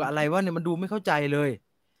เกี่ยวกับอะไรวะเนี่ยมันดูไม่เข้าใจเลย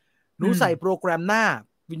หนูใส่โปรแกรมหน้า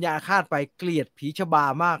วิญญาณอาฆาตไปเกลียดผีชบา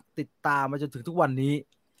มากติดตามมาจนถึงทุกวันนี้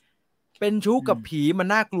เป็นชู้กับผีมัน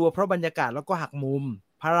น่ากลัวเพราะบรรยากาศแล้วก็หักมุม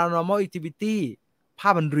Paranormal Activity ภา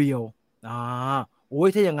พมันเรียวโอ้ย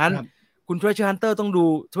ถ้าอย่างนั้นคุณ Treasure Hunter ต้องดู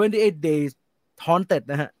28 Days Haunted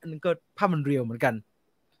นะฮะอันนั้นก็ภาพมันเรียวเหมือนกัน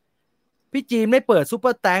พี่จีนไม่เปิดซูเปอ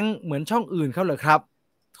ร์แตงเหมือนช่องอื่นเขาเหรอครับ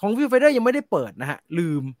ของวิวไฟเดอร์ยังไม่ได้เปิดนะฮะลื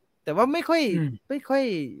มแต่ว่าไม่ค่อย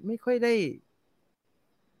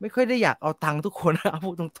ได้อยากเอาตังค์ทุกคนนะพู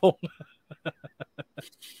ดตรง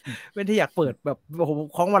ๆไม่ได้อยากเปิดแบบโอ้โห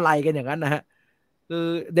คล้องมาลัยกันอย่างนั้นนะฮะคือ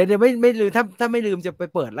เดี๋ยวไม่ลืมถ้าไม่ลืมจะไป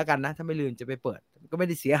เปิดแล้วกันนะถ้าไม่ลืมจะไปเปิดก็ไม่ไ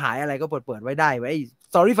ด้เสียหายอะไรก็เปิดไว้ได้ไว้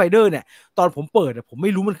Story Finder เนี่ยตอนผมเปิดผมไ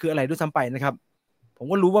ม่รู้มันคืออะไรด้วยซ้ำไปนะครับผม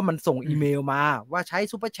ก็รู้ว่ามันส่งอีเมลมาว่าใช้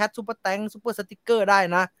ซุปเปอร์แชทซุปเปอร์แตงซุปเปอร์สติ๊กเกอร์ได้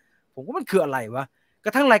นะผมก็มันคืออะไรวะกร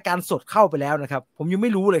ะทั่งรายการสดเข้าไปแล้วนะครับผมยังไ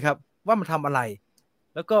ม่รู้เลยครับว่ามันทำอะไร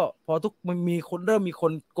แล้วก็พอมันมีคนเริ่มมีค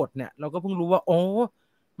นกดเนี่ยเราก็เพิ่งรู้ว่าโอ้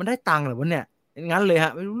มันได้ตังค์เหรอวะเนี่ยงั้นเลยฮ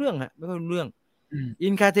ะไม่รู้เรื่องฮะไม่ค่อยรู้เรื่อง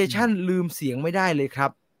Incantation ลืมเสียงไม่ได้เลยครั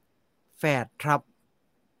บแฝดครับ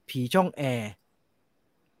ผีช่องแอร์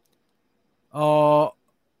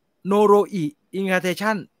โนโรอิ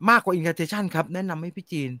Incantation มากกว่า Incantation ครับแนะนำให้พี่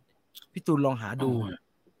จีนพี่ตูนลองหาดู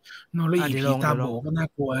โนโรอิผีตาโบก็น่า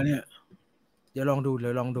กลัวเนี่ยเดี๋ยวลอง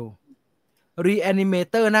ดู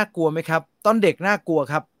Reanimator น่ากลัวไหมครับตอนเด็กน่ากลัว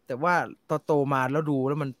ครับแต่ว่าโตมาแล้วดู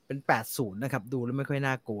แล้วมันเป็น80นะครับดูแล้วไม่ค่อย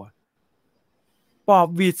น่ากลัวปอบ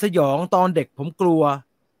หวีดสยองตอนเด็กผมกลัว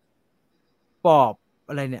ปอบ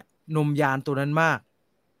อะไรเนี่ยนมยานตัวนั้นมาก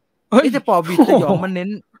แต่ปอบหวีดสยองมันเ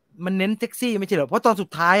น้นเซ็กซี่ไม่ใช่เหรอเพราะตอนสุด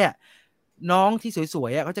ท้ายน้องที่สว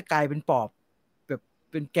ยๆเขาจะกลายเป็นปอบแบบ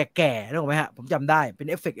เป็นแก่ๆนึกออกไหมฮะผมจำได้เป็น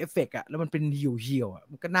เอฟเฟกต์แล้วมันเป็นเหี่ยว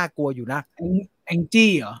มันก็น่ากลัวอยู่นะแอง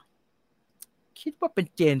จี้เหรอคิดว่าเป็น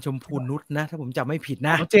เจนชมพูนุชนะถ้าผมจำไม่ผิดน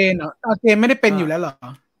ะเจนเหรอเจนไม่ได้เป็นอยู่แล้วเหรอ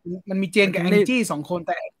มันมีเจนกับแองจี้2คนแ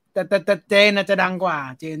ต่เจนจะดังกว่า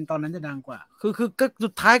เจนตอนนั้นจะดังกว่าคือก็สุ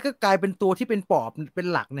ดท้ายก็กลายเป็นตัวที่เป็นปอบเป็น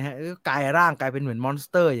หลักนะฮะก็กลายร่างกลายเป็นเหมือนมอนส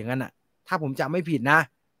เตอร์อย่างนั้นถ้าผมจำไม่ผิดนะ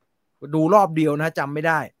ดูรอบเดียวนะจำไม่ไ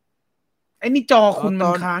ด้ไอ้นี่จอคุณมั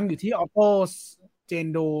นค้างอยู่ที่ Oppo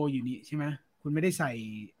Zeno อยู่นี่ใช่ไหมคุณไม่ได้ใส่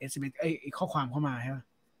SMS ไอ้ข้อความเข้ามาใช่ไหม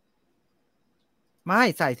ไม่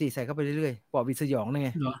ใส่เข้าไปเรื่อยๆปอบวิสยองนี่ไง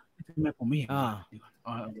เหรอทำไมผมไม่เห็น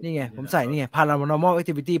นี่ไงผมใส่นี่ไง Paranormal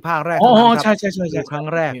Activity ภาคแรกใช่ครั้ง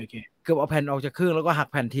แรกเกือบเอาแผ่นออกจากเครื่องแล้วก็หัก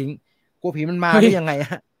แผ่นทิ้งกลัวผีมันมาได้ยังไง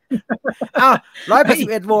ฮะ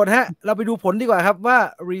181โหวตฮะเราไปดูผลดีกว่าครับว่า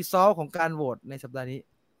result ของการโหวตในสัปดาห์นี้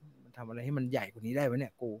มันทำอะไรให้มันใหญ่กว่านี้ได้วะเนี่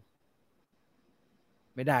ยกู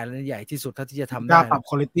ไม่ได้แล้วใหญ่ที่สุดเท่าที่จะทำได้ปรับ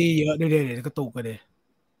quality เยอะเดี๋ยวก็ตุกกันเลย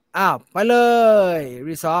ไปเลย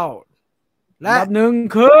result และอันดับหนึ่ง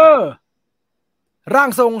คือร่าง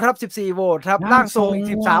ทรงครับ14โหวตครับร่างทรงอีก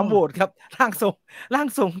13โหวตครับร่างท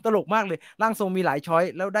รงตลกมากเลยร่างทรงมีหลายช้อย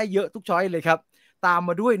แล้วได้เยอะทุกช้อยเลยครับตามม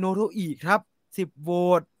าด้วยโนโรอิครับ10โหว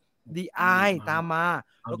ต The Eye ตามมา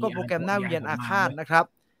แล้วก็โปรแกรมหน้าวิญญาณอาฆาตนะครับ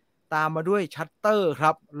ตามมาด้วยชัตเตอร์ค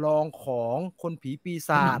รับรองของคนผีปีศ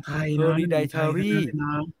าจ Hereditary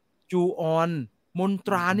จูออนมนต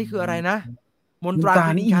รานี่คืออะไรนะมนตรา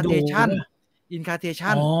นี่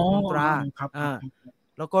Incantation มนตรา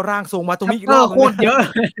แล้วก็ร่างทรงมาตรงนี้อีกรอบโคตรเยอะ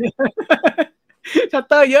ชัต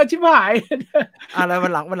เตอร์เยอะชิบหายอะไรวั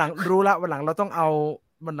นหลังรู้ละวันหลังเราต้องเอา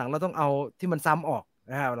ที่มันซ้ำออก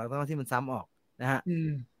นะฮะวันหลังต้องเอาที่มันซ้ำออกนะฮะ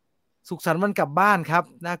สุขสันต์วันกลับบ้านครับ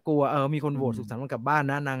น่ากลัวมีคนโหวตสุขสันต์วันกลับบ้าน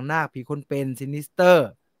นะนางนาคผีคนเป็นซินิสเตอร์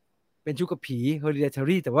เป็นชู้กับผี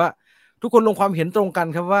Hereditary แต่ว่าทุกคนลงความเห็นตรงกัน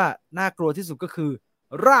ครับว่าน่ากลัวที่สุดก็คือ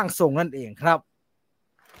ร่างทรงนั่นเองครับ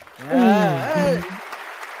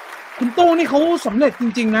คุณโต้งนี่เขาสำเร็จจ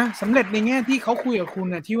ริงๆนะสำเร็จในแง่ที่เขาคุยกับคุณ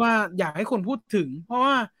นะที่ว่าอยากให้คนพูดถึงเพราะ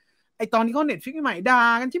ว่าไอตอนที่เขาเน็ตฟิกใหม่ด่า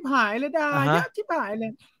กันชิบหายเลยด่าเยอะชิบหายเล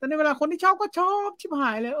ยแต่ในเวลาคนที่ชอบก็ชอบชิบห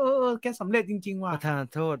ายเลยแกสำเร็จจริงๆว่ะประธาน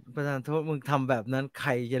โทษมึงทำแบบนั้นใค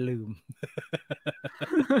รจะลืม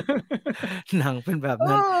หนังเป็นแบบ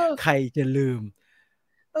นั้นใครจะลืม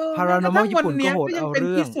Paranormal ญี่ปุ่นก็โหดเอาเ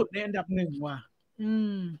รื่องที่สุดในอันดับ1ว่ะ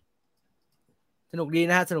สนุกดี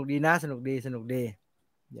นะฮะสนุกดี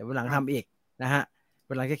เดี๋ยววันหลังทำอีกนะฮะ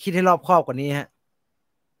วันหลังจะคิดให้รอบคอบกว่านี้ฮะ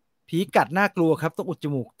ผีกัดน่ากลัวครับต้องอุดจ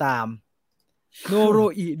มูกตามโนโร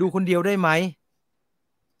อิดูคนเดียวได้ไหม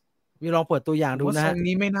มีลองเปิดตัวอย่างดูนะฮะ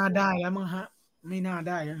นี้ไม่น่าได้แล้วมั้งฮะไม่น่าไ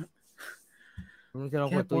ด้แล้วผมจะลอง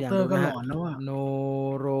เปิดตัวอย่างดูนะฮะโน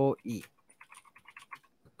โรอิ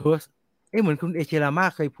เหมือนคุณเอเชราม่า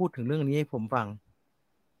เคยพูดถึงเรื่องนี้ให้ผมฟัง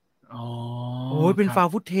โอ้ยเป็นฟาว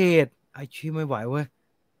ฟุตเทจไอชี้ไม่ไหวเว้ย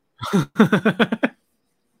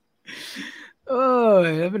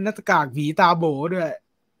แล้วเป็นหน้ากากผีตาโบด้วย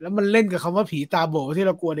แล้วมันเล่นกับคำว่าผีตาโบที่เ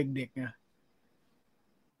รากลัวเด็กๆไง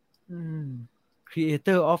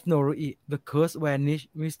Creator of Noroi The Curse Vanish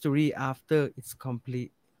Mystery After It's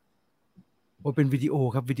Complete โอ้เป็นวิดีโอ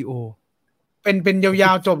ครับวิดีโอเป็นย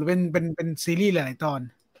าวๆจบหรือเป็นซีรีส์หลายๆตอน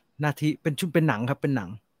นาทีเป็นหนังครับเป็นหนัง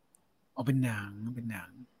เป็นหนัง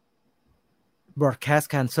broadcast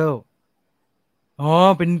cancel อ๋อ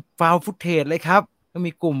เป็นฟาวฟุตเทจเลยครับก็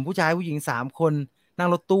มีกลุ่มผู้ชายผู้หญิง3 คนนั่ง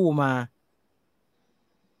รถตู้มา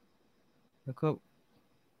แล้วก็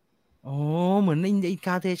เหมือนอินค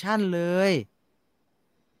าเทชันเลย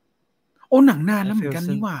หนังนานแล้วเหมือนกัน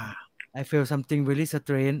นี่หว่า I feel something very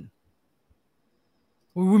strange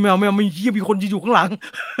อุ้ยแมวมีเหี้ยมีคนยืนอยู่ข้างหลัง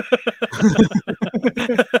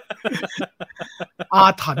อา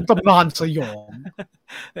ถรรพ์ตำนานสยอง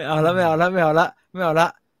ไม่เอาละ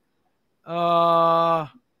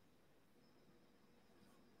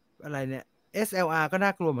อะไรเนี่ย SLR ก็น่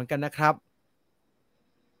ากลัวเหมือนกันนะครับ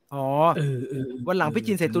วันหลังพี่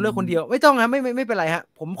จินใส่ตัวเลือกคนเดียวไม่ต้องฮะไม่เป็นไรฮะ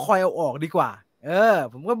ผมคอยเอาออกดีกว่า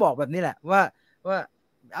ผมก็บอกแบบนี้แหละว่า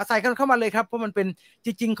เอาใส่เข้ามาเลยครับเพราะมันเป็นจ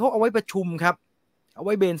ริงๆเขาเอาไว้ประชุมครับเอาไ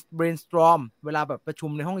ว้ brainstorm เวลาแบบประชุม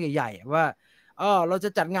ในห้องใหญ่ๆว่าเราจะ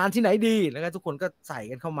จัดงานที่ไหนดีแล้วก็ทุกคนก็ใส่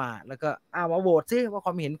กันเข้ามาแล้วก็มาโหวตซิว่าค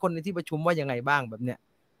วามเห็นคนในที่ประชุมว่ายังไงบ้างแบบเนี้ย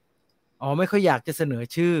ไม่ค่อยอยากจะเสนอ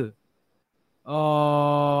ชื่อ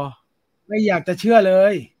ไม่อยากจะเชื่อเล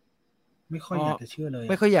ยไม่ค่อยอยากจะเชื่อ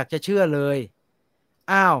เลย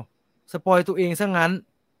สปอยตัวเองซะงั้น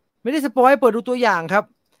ไม่ได้สปอยเปิดดูตัวอย่างครับ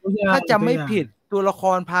ถ้าจำไม่ผิดตัวละค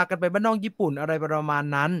รพากันไปบ้านนอกญี่ปุ่นอะไรประมาณ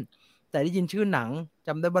นั้นแต่ได้ยินชื่อหนังจ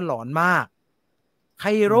ำได้ว่าหลอนมากไค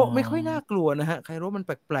โรไม่ค่อยน่ากลัวนะฮะไคโรมันแ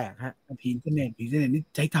ปลกๆฮะผีอินเทอร์เน็ตนี่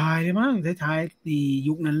ใจทายเลยมั้งใจทายใน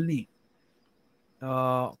ยุคนั้นนี่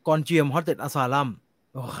กอนเจียมฮอตเต็ดอาซาลัม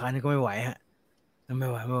อันนี้ก็ไม่ไหวฮะไม่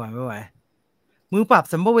ไหวมือปราบ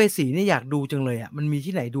สัมภเวสีนี่อยากดูจังเลยมันมี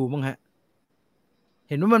ที่ไหนดูบ้างฮะ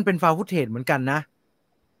เห็นว่ามันเป็นฟาวฟุตเทจเหมือนกันนะ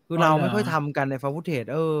คือเราไม่ค่อยทำกันในฟาวฟุตเทจ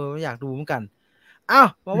อยากดูเหมือนกัน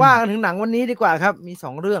มาว่ากันถึงหนังวันนี้ดีกว่าครับมี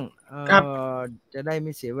2 เรื่องจะได้ไ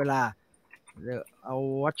ม่เสียเวลาเอา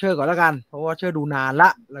วอชเชอร์ก่อนแล้วกันเพราะวอชเชอร์ดูนานละ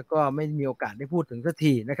แล้วก็ไม่มีโอกาสได้พูดถึงสัก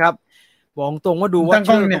ทีนะครับบอกตรงว่าดูวอชเ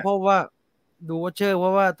ชอร์เพราะ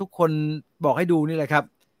ว่าทุกคนบอกให้ดูนี่แหละครับ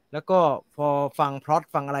แล้วก็พอฟังพล็อต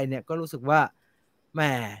ฟังอะไรเนี่ยก็รู้สึกว่าแหม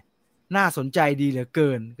น่าสนใจดีเหลือเกิ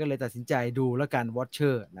นก็เลยตัดสินใจดูแล้วกันวอชเชอ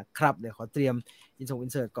ร์นะครับเดี๋ยวขอเตรียมอิน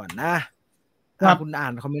เสิร์ตก่อนนะคุณอ่า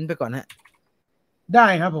นคอมเมนต์ไปก่อนฮะได้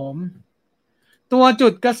ครับผมตัวจุ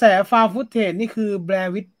ดกระแสฟาวฟุตเทจนี่คือ Blair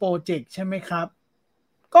Witch Project ใช่ไหมครับ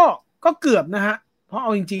ก็เกือบนะฮะเพราะเอ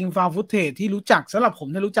าจริงๆฟาวฟุตเทจที่รู้จักสำหรับผม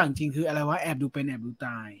ที่รู้จักจริงคืออะไรวะแอบดูเป็นแอบดูต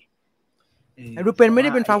ายดูเป็นไม่ไ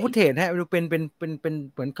ด้เป็นฟาวฟุตเทจฮะดูเป็นเห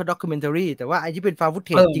มือนด็อกคิวเมนทารีแต่ว่าไอ้ที่เป็นฟาวฟุตเ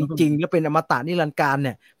ทจจริงๆแล้วเป็นอมตะนิรันดร์การเ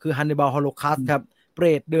นี่ยคือฮันนิบาลฮอโลคาสต์ครับเปร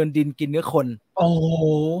ตเดินดินกินเนื้อคน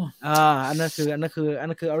อันนั้นคื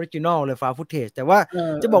อออริจินอลเลยฟาวฟุตเทจแต่ว่า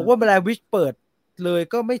จะบอกว่าBlair Witchเปิดเลย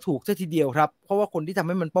ก็ไม่ถูกซะทีเดียวครับเพราะว่าคนที่ทำใ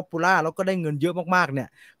ห้มันป๊อปปูล่าแล้วก็ได้เงินเยอะมากๆเนี่ย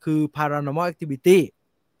คือ Paranormal Activity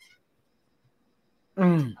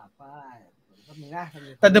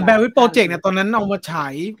แต่ The Blair Witch Project เนี่ยตอนนั้นเอามาฉา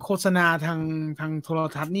ยโฆษณาทางโทร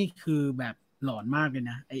ทัศน์นี่คือแบบหลอนมากเลย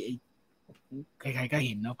นะไอ้ใครๆก็เ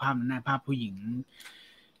ห็นเนาะภาพนั้นภาพผู้หญิง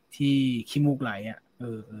ที่ขี้มูกไหล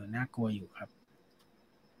น่ากลัวอยู่ครับ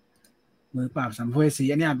มือปราบสัมภเวสี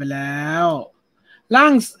อันนี้อ่านไปแล้วร่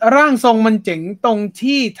างทรงมันเจ๋งตรง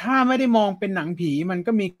ที่ถ้าไม่ได้มองเป็นหนังผีมัน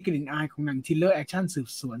ก็มีกลิ่นอายของหนังทริลเลอร์แอคชั่นสืบ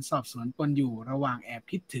สวนสอบสวนปนอยู่ระหว่างแอบ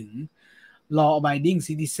คิดถึง Law Abiding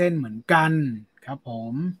Citizen เหมือนกันครับผ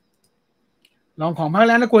มลองของภาคแ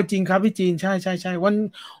ล้วนะกลัวจริงครับพี่จีนใช่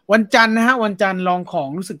วันจันทร์นะฮะวันจันทร์ลองของ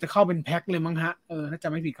รู้สึกจะเข้าเป็นแพ็คเลยมั้งฮะถ้าจ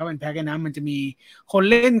ำไม่ผิดเข้าเป็นแพ็คนะมันจะมีคน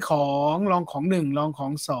เล่นของลองของ1ลองขอ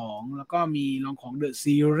ง2แล้วก็มีลองของ The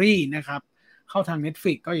Series นะครับเข้าทาง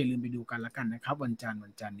Netflix ก็อย่าลืมไปดูกันละกันนะครับวันจันท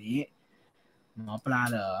ร์นี้หมอปลา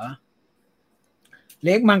เหรอเ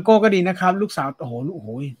ล็กมังโก้ก็ดีนะครับลูกสาวโอ้โห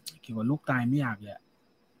เกี่ยวกับลูกตายไม่อยากเลย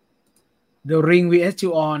The Ring vs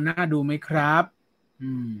Ju-on น่าดูไหมครับ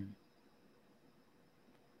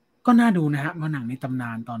ก็น่าดูนะฮะเพราะหนังในตำน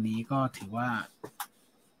านตอนนี้ก็ถือว่า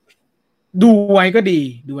ดูไว้ก็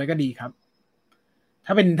ดีครับถ้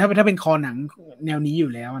าเป็นคอหนังแนวนี้อ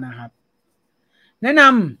ยู่แล้วนะครับแนะน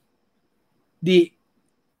ำ The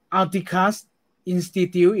Atticus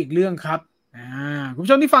Institute อีกเรื่องครับคุณผู้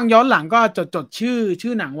ชมที่ฟังย้อนหลังก็จด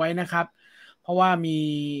ชื่อหนังไว้นะครับเพราะว่ามี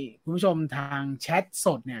คุณผู้ชมทางแชทส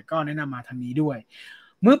ดเนี่ยก็แนะนำมาทางนี้ด้วย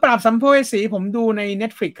มือปราบสัมภเวสีผมดูใน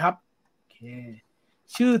Netflix ครับโอเค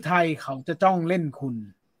ชื่อไทยเขาจะจ้องเล่นคุณ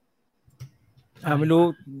ไม่รู้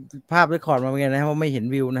ภาพเรคคอร์ดมาเป็นไงนะเพราะไม่เห็น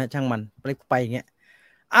วิวนะช่างมันไปอย่างเงี้ย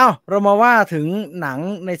เรามาว่าถึงหนัง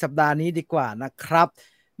ในสัปดาห์นี้ดีกว่านะครับ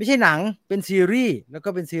ไม่ใช่หนังเป็นซีรีส์แล้วก็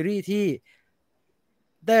เป็นซีรีส์ที่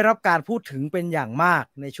ได้รับการพูดถึงเป็นอย่างมาก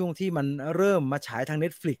ในช่วงที่มันเริ่มมาฉายทาง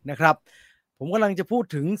Netflix นะครับผมกำลังจะพูด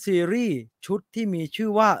ถึงซีรีส์ชุดที่มีชื่อ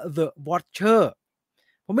ว่า The Watcher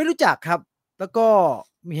ผมไม่รู้จักครับแล้วก็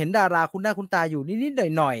มีเห็นดาราคุ้นหน้าคุ้นตาอยู่นิด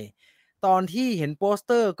ๆหน่อยๆตอนที่เห็นโปสเ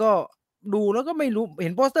ตอร์ก็ดูแล้วก็ไม่รู้เห็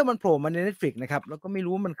นโปสเตอร์มันโผล่มาใน Netflix นะครับแล้วก็ไม่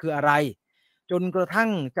รู้ว่ามันคืออะไรจนกระทั่ง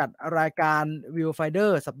จัดรายการ Viewfinder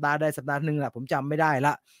สัปดาห์ใดสัปดาห์หนึ่งแหละผมจำไม่ได้แ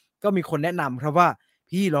ล้วก็มีคนแนะนำครับว่า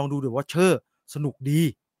พี่ลองดู The Watcher สนุกดี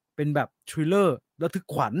เป็นแบบทริลเลอร์ระทึก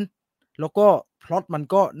ขวัญแล้วก็พล็อตมัน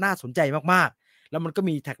ก็น่าสนใจมากๆแล้วมันก็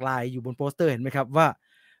มีแท็กไลน์อยู่บนโปสเตอร์เห็นไหมครับว่า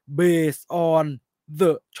based on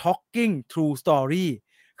the shocking true story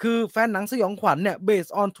คือแฟนหนังสยองขวัญเนี่ย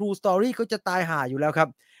based on true story ก็จะตายห่าอยู่แล้วครับ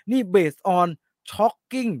นี่ based on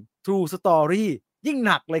shocking true story ยิ่ง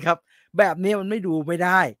หนักเลยครับแบบนี้มันไม่ดูไม่ไ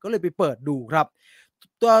ด้ก็เลยไปเปิดดูครับ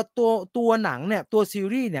ตัวหนังเนี่ยตัวซี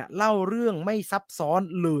รีส์เนี่ยเล่าเรื่องไม่ซับซ้อน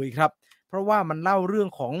เลยครับเพราะว่ามันเล่าเรื่อง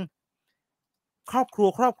ของครอบค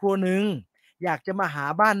รัวหนึ่งอยากจะมาหา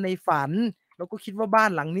บ้านในฝันแล้วก็คิดว่าบ้าน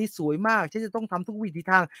หลังนี้สวยมากฉันจะต้องทำทุกวิถี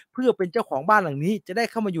ทางเพื่อเป็นเจ้าของบ้านหลังนี้จะได้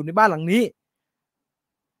เข้ามาอยู่ในบ้านหลังนี้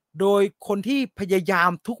โดยคนที่พยายาม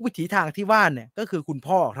ทุกวิถีทางที่ว่าเนี่ยก็คือคุณ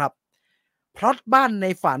พ่อครับพล็อตบ้านใน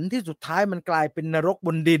ฝันที่สุดท้ายมันกลายเป็นนรกบ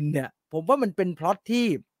นดินเนี่ยผมว่ามันเป็นพล็อตที่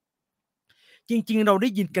จริงๆเราได้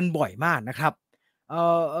ยินกันบ่อยมากนะครับ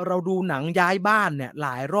เราดูหนังย้ายบ้านเนี่ยหล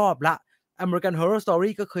ายรอบละ American Horror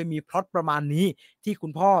Story ก็เคยมีพล็อตประมาณนี้ที่คุ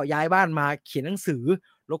ณพ่อย้ายบ้านมาเขียนหนังสือ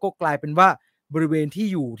แล้วก็กลายเป็นว่าบริเวณที่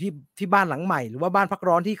อยู่ที่บ้านหลังใหม่หรือว่าบ้านพัก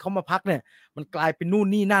ร้อนที่เขามาพักเนี่ยมันกลายเป็นนู่น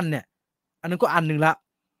นี่นั่นเนี่ยอันนั้นก็อันหนึ่งละ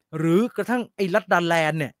หรือกระทั่งไอ้รัดดาแล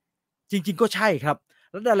นด์เนี่ยจริงๆก็ใช่ครับ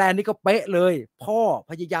รัดดาแลนด์นี่ก็เป๊ะเลยพ่อ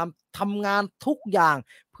พยายามทำงานทุกอย่าง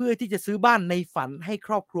เพื่อที่จะซื้อบ้านในฝันให้ค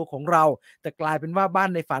รอบครัวของเราแต่กลายเป็นว่าบ้าน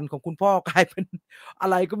ในฝันของคุณพ่อกลายเป็นอะ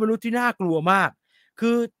ไรก็ไม่รู้ที่น่ากลัวมาก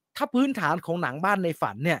คือถ้าพื้นฐานของหนังบ้านใน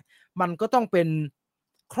ฝันเนี่ยมันก็ต้องเป็น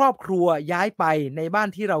ครอบครัวย้ายไปในบ้าน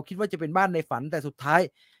ที่เราคิดว่าจะเป็นบ้านในฝันแต่สุดท้าย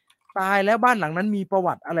ตายแล้วบ้านหลังนั้นมีประ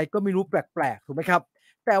วัติอะไรก็ไม่รู้แปลกๆถูกไหมครับ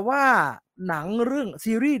แต่ว่าหนังเรื่อง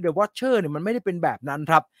ซีรีส์ The Watcher เนี่ยมันไม่ได้เป็นแบบนั้น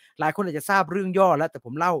ครับหลายคนอาจจะทราบเรื่องย่อแล้วแต่ผ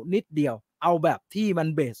มเล่านิดเดียวเอาแบบที่มัน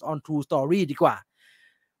based on true story ดีกว่า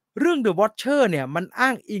เรื่อง The Watcher เนี่ยมันอ้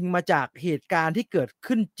างอิงมาจากเหตุการณ์ที่เกิด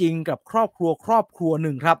ขึ้นจริงกับครอบครัวห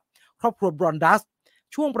นึ่งครับครอบครัวบรอนดัส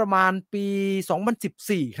ช่วงประมาณปี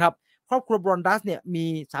2014ครับครอบครัวบรอนดัสเนี่ยมี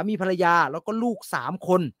สามีภรรยาแล้วก็ลูก3ค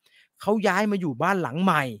นเขาย้ายมาอยู่บ้านหลังใ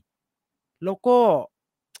หม่แล้วก็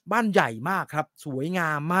บ้านใหญ่มากครับสวยงา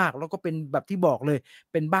มมากแล้วก็เป็นแบบที่บอกเลย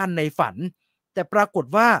เป็นบ้านในฝันแต่ปรากฏ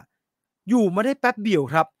ว่าอยู่มาได้แป๊บเดียว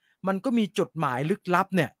ครับมันก็มีจดหมายลึกลับ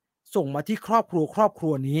เนี่ยส่งมาที่ครอบครั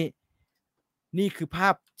วนี้นี่คือภา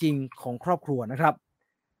พจริงของครอบครัวนะครับ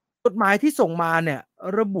จดหมายที่ส่งมาเนี่ย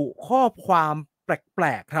ระบุข้อความแปล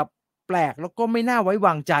กๆครับแปลกแล้วก็ไม่น่าไว้ว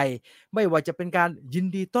างใจไม่ว่าจะเป็นการยิน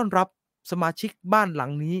ดีต้อนรับสมาชิกบ้านหลั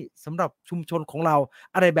งนี้สำหรับชุมชนของเรา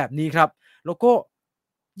อะไรแบบนี้ครับแล้วก็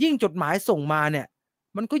ยิ่งจดหมายส่งมาเนี่ย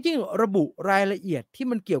มันก็ยิ่งระบุรายละเอียดที่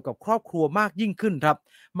มันเกี่ยวกับครอบครัวมากยิ่งขึ้นครับ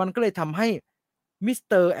มันก็เลยทำให้มิส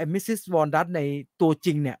เตอร์แอนด์มิสซิสวอนดัตในตัวจ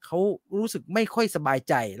ริงเนี่ยเขารู้สึกไม่ค่อยสบาย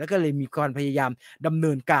ใจแล้วก็เลยมีการพยายามดำเ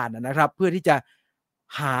นินการนะครับเพื่อที่จะ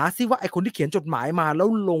หาซิว่าไอ้คนที่เขียนจดหมายมาแล้ว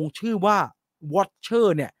ลงชื่อว่า Watcher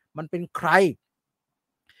เนี่ยมันเป็นใคร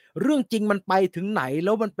เรื่องจริงมันไปถึงไหนแ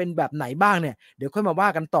ล้วมันเป็นแบบไหนบ้างเนี่ยเดี๋ยวค่อยมาว่า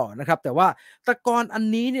กันต่อนะครับแต่ว่าตะกอนอัน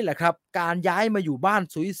นี้นี่แหละครับการย้ายมาอยู่บ้าน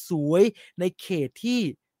สวยๆในเขตที่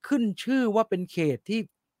ขึ้นชื่อว่าเป็นเขตที่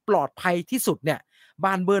ปลอดภัยที่สุดเนี่ย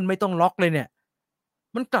บ้านเบิร์นไม่ต้องล็อกเลยเนี่ย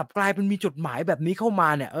มันกลับกลายเป็นมีจดหมายแบบนี้เข้ามา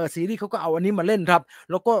เนี่ยซีรีส์เขาก็เอาอันนี้มาเล่นครับ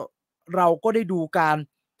แล้วก็เราก็ได้ดูการ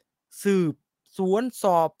สืบสวนส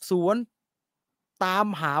อบสวนตาม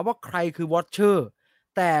หาว่าใครคือ Watcher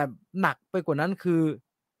แต่หนักไปกว่านั้นคือ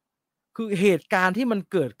เหตุการณ์ที่มัน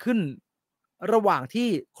เกิดขึ้นระหว่างที่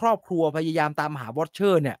ครอบครัวพยายามตามหา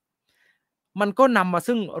Watcher เนี่ยมันก็นำมา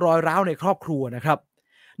ซึ่งรอยร้าวในครอบครัวนะครับ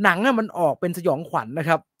หนังอะมันออกเป็นสยองขวัญนะค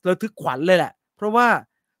รับระทึกขวัญเลยแหละเพราะว่า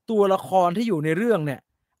ตัวละครที่อยู่ในเรื่องเนี่ย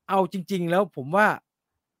เอาจริงๆแล้วผมว่า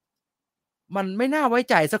มันไม่น่าไว้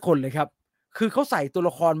ใจสักคนเลยครับคือเขาใส่ตัวล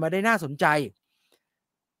ะครมาได้น่าสนใจ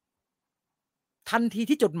ทันที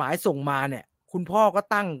ที่จดหมายส่งมาเนี่ยคุณพ่อก็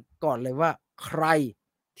ตั้งก่อนเลยว่าใคร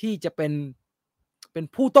ที่จะเป็น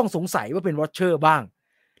ผู้ต้องสงสัยว่าเป็น Watcher บ้าง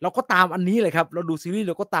เราก็ตามอันนี้เลยครับเราดูซีรีส์เ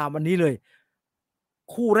ราก็ตามอันนี้เลย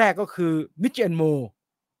คู่แรกก็คือ Mitch and Mo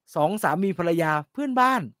 2สามีภรรยาเพื่อนบ้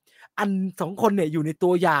านอัน2คนเนี่ยอยู่ในตั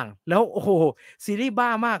วอย่างแล้วโอ้โฮซีรีส์บ้า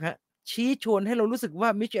มากครับชี้ชวนให้เรารู้สึกว่า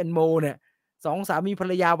Mitch and Mo เนี่ย2สามีภร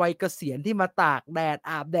รยาวัยเกษียณที่มาตากแดด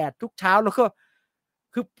อาบแดดทุกเช้าแล้วก็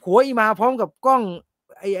คือผัวอีมาพร้อมกับกล้อง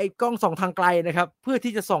ไอ้กล้องส่องทางไกลนะครับเพื่อ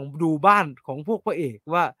ที่จะส่องดูบ้านของพวกพระเอก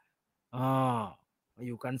ว่าอ๋อมาอ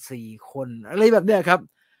ยู่กัน4 คนอะไรแบบเนี้ยครับ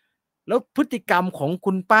แล้วพฤติกรรมของ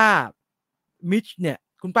คุณป้ามิชเนี่ย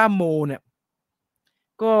คุณป้าโมเนี่ย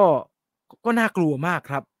ก็ก็น่ากลัวมาก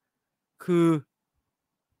ครับคือ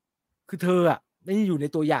เธออะนี่อยู่ใน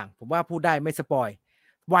ตัวอย่างผมว่าพูดได้ไม่สปอยล์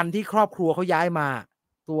วันที่ครอบครัวเขาย้ายมา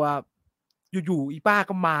ตัวอยู่ๆอีป้า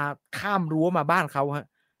ก็มาข้ามรั้วมาบ้านเขาครับ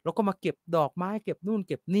แล้วก็มาเก็บดอกไม้เก็บนู่น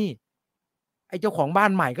เก็บนี่ไอ้เจ้าของบ้า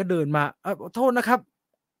นใหม่ก็เดินมาโทษนะครับ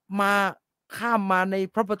มาข้ามมาใน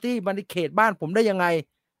property มาในเขตบ้านผมได้ยังไง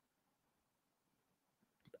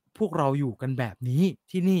พวกเราอยู่กันแบบนี้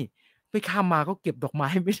ที่นี่ไปข้ามมาก็เก็บดอกไม้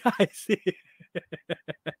ไม่ได้สิ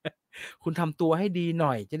คุณทำตัวให้ดีห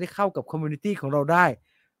น่อยจะได้เข้ากับคอมมิวนิตีของเราได้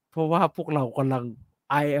เพราะว่าพวกเรากำลัง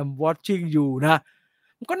I am watching you นะ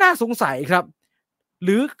มันก็น่าสงสัยครับห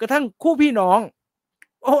รือกระทั่งคู่พี่น้อง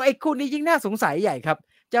โอ้ไอ้คู่นี้ยิ่งน่าสงสัยใหญ่ครับ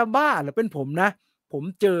จะบ้าเหรือเป็นผมนะผม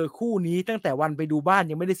เจอคู่นี้ตั้งแต่วันไปดูบ้าน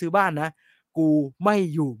ยังไม่ได้ซื้อบ้านนะกูไม่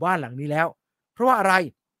อยู่บ้านหลังนี้แล้วเพราะว่าอะไร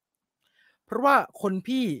เพราะว่าคน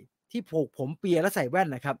พี่ที่ผูกผมเปียและใส่แว่น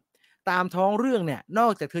นะครับตามท้องเรื่องเนี่ยนอ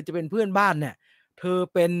กจากเธอจะเป็นเพื่อนบ้านเนี่ยเธอ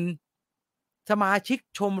เป็นสมาชิก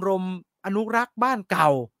ชมรมอนุรักษ์บ้านเก่า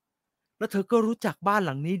แล้วเธอก็รู้จักบ้านห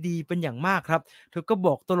ลังนี้ดีเป็นอย่างมากครับเธอก็บ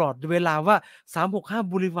อกตลอดเวลาว่า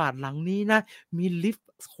365บูลิวาร์ดหลังนี้นะมีลิฟต์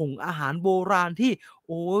ส่งอาหารโบราณที่โ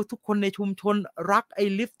อ้ทุกคนในชุมชนรักไอ้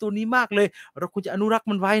ลิฟต์ตัวนี้มากเลยเราควรจะอนุรักษ์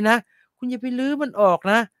มันไว้นะคุณอย่าไปรื้อมันออก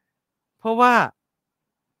นะเพราะว่า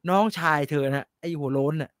น้องชายเธอนะไอ้หัวโล้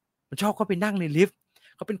นน่ะมันชอบเข้าไปนั่งในลิฟต์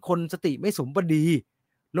เขาเป็นคนสติไม่สมประดี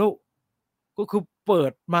แล้วก็คือเปิ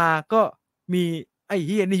ดมาก็มีไอ้เ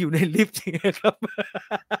หี้ยนี่อยู่ในลิฟต์จริงครับ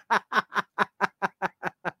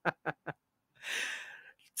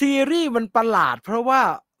ซีรีส์มันประหลาดเพราะว่า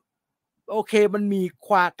โอเคมันมี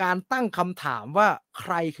การตั้งคำถามว่าใค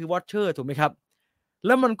รคือ Watcher ถูกไหมครับแ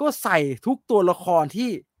ล้วมันก็ใส่ทุกตัวละครที่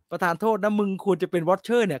ประทานโทษนะมึงควรจะเป็น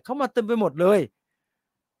Watcher เนี่ยเข้ามาเต็มไปหมดเลย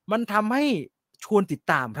มันทำให้ชวนติด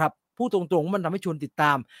ตามครับพูดตรงๆมันทำให้ชวนติดต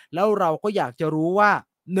ามแล้วเราก็อยากจะรู้ว่า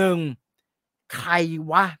1ใคร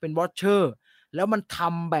วะเป็น Watcher แล้วมันท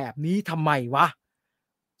ำแบบนี้ทำไมวะ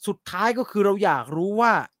สุดท้ายก็คือเราอยากรู้ว่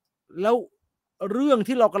าแล้วเรื่อง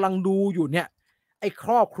ที่เรากำลังดูอยู่เนี่ยไอ้ค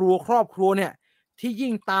รอบครัวเนี่ยที่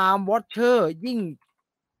ยิ่งตาม Watcher ยิ่ง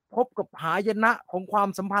พบกับหายนะของความ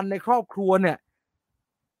สัมพันธ์ในครอบครัวเนี่ย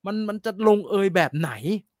มันจะลงเอยแบบไหน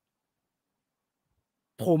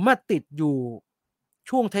ผมอะติดอยู่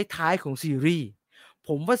ช่วงท้ายๆของซีรีส์ผ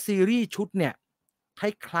มว่าซีรีส์ชุดเนี่ยค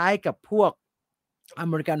ล้ายๆกับพวก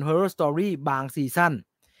American Horror Story บางซีซั่น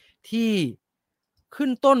ที่ขึ้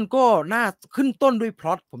นต้นก็น่าขึ้นต้นด้วยพ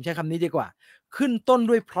ล็อตผมใช้คำนี้ดีกว่าขึ้นต้น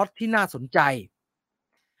ด้วยพล็อตที่น่าสนใจ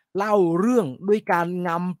เล่าเรื่องด้วยการง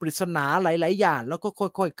ำปริศนาหลายๆอย่างแล้วก็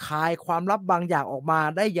ค่อยๆคลายความลับบางอย่างออกมา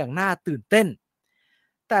ได้อย่างน่าตื่นเต้น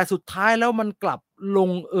แต่สุดท้ายแล้วมันกลับล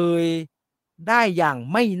งเอยได้อย่าง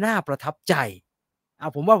ไม่น่าประทับใจ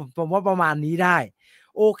ผมว่าประมาณนี้ได้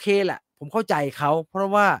โอเคแหละผมเข้าใจเขาเพราะ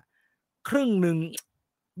ว่าครึ่งหนึ่ง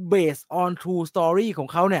based on true story ของ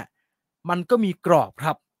เขาเนี่ยมันก็มีกรอบค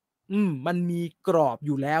รับมันมีกรอบอ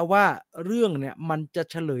ยู่แล้วว่าเรื่องเนี่ยมันจะ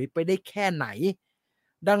เฉลยไปได้แค่ไหน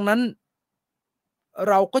ดังนั้น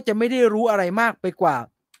เราก็จะไม่ได้รู้อะไรมากไปกว่า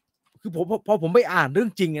คือพอผมไปอ่านเรื่อ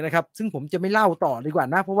งจริงนะครับซึ่งผมจะไม่เล่าต่อดีกว่า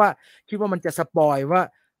นะเพราะว่าคิดว่ามันจะสปอยล์ว่า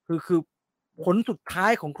คือผลสุดท้า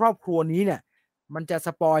ยของครอบครัวนี้เนี่ยมันจะส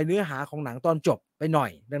ปอยล์เนื้อหาของหนังตอนจบไปหน่อย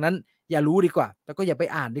ดังนั้นอย่ารู้ดีกว่าแล้วก็อย่าไป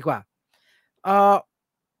อ่านดีกว่าเอ่อ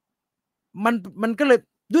มันก็เลย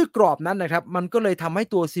ด้วยกรอบนั้นนะครับมันก็เลยทำให้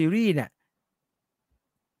ตัวซีรีส์เนี่ย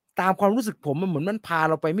ตามความรู้สึกผมมันเหมือนมันพา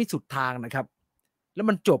เราไปไม่สุดทางนะครับแล้ว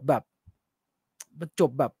มันจบแบบมันจ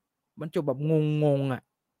บแบบมันจบแบบงงๆอะ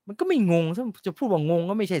มันก็ไม่งงจะพูดว่างง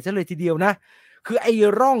ก็ไม่ใช่เสียเลยทีเดียวนะคือไอ้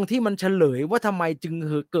ร่องที่มันเฉลยว่าทำไมจึง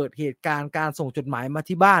เกิดเหตุการณ์การส่งจดหมายมา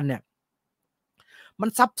ที่บ้านเนี่ยมัน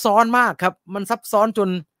ซับซ้อนมากครับมันซับซ้อนจน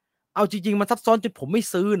เอาจริงๆมันซับซ้อนจนผมไม่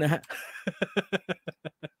ซื้อนะครับ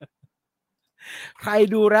ใคร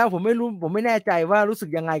ดูแล้วผมไม่รู้ผมไม่แน่ใจว่ารู้สึก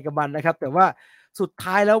ยังไงกับมันนะครับแต่ว่าสุด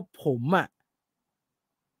ท้ายแล้วผมอะ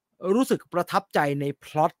รู้สึกประทับใจในพ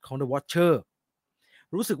ล็อตของ The Watcher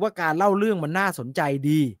รู้สึกว่าการเล่าเรื่องมันน่าสนใจ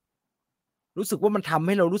ดีรู้สึกว่ามันทำใ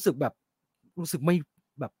ห้เรารู้สึกแบบรู้สึกไม่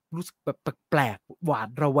แบบรู้สึกแบบแปลกๆหวาด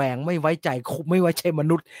ระแวงไม่ไว้ใจไม่ไว้ใจม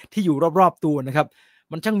นุษย์ที่อยู่รอบๆตัวนะครับ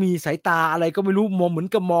มันช่างมีสายตาอะไรก็ไม่รู้มองเหมือน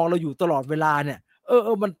กับมองเราอยู่ตลอดเวลาเนี่ย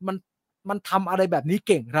มันทำอะไรแบบนี้เ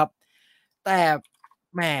ก่งครับแต่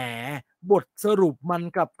แหมบทสรุปมัน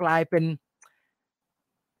กลับกลายเป็น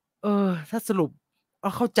ถ้าสรุป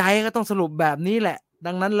เข้าใจก็ต้องสรุปแบบนี้แหละ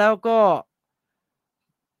ดังนั้นแล้วก็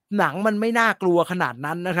หนังมันไม่น่ากลัวขนาด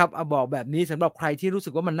นั้นนะครับบอกแบบนี้สำหรับใครที่รู้สึ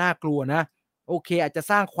กว่ามันน่ากลัวนะโอเคอาจจะ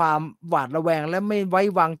สร้างความหวาดระแวงและไม่ไว้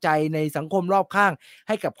วางใจในสังคมรอบข้างใ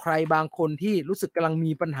ห้กับใครบางคนที่รู้สึกกำลัง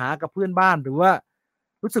มีปัญหากับเพื่อนบ้านหรือว่า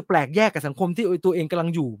รู้สึกแปลกแยกกับสังคมที่ตัวเองกำลัง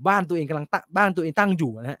อยู่บ้านตัวเองกำลังบ้านตัวเองตั้งอ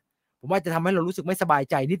ยู่นะฮะผมว่าจะทำให้เรารู้สึกไม่สบาย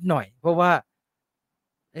ใจนิดหน่อยเพราะว่า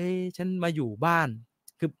ฉันมาอยู่บ้าน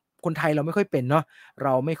คือคนไทยเราไม่ค่อยเป็นเนาะเร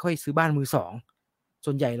าไม่ค่อยซื้อบ้านมือสอง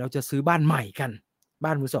ส่วนใหญ่เราจะซื้อบ้านใหม่กันบ้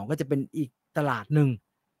านมือสองก็จะเป็นอีกตลาดหนึ่ง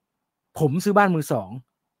ผมซื้อบ้านมือสอง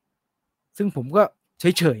ซึ่งผมก็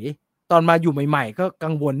เฉยๆตอนมาอยู่ใหม่ๆก็กั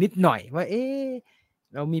งวลนิดหน่อยว่า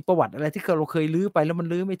เรามีประวัติอะไรที่เราเคยลื้อไปแล้วมัน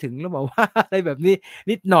ลื้อไม่ถึงแล้วบอกว่า อะไรแบบนี้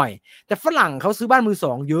นิดหน่อยแต่ฝรั่งเขาซื้อบ้านมือส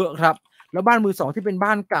องเยอะครับแล้วบ้านมือสองที่เป็น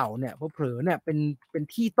บ้านเก่าเนี่ยเผลอๆเนี่ยเป็น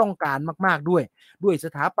ที่ต้องการมากๆด้วยส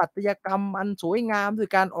ถาปัตยกรรมอันสวยงามด้วย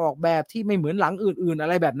การออกแบบที่ไม่เหมือนหลังอื่นๆอะ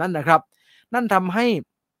ไรแบบนั้นนะครับนั่นทำให้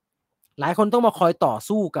หลายคนต้องมาคอยต่อ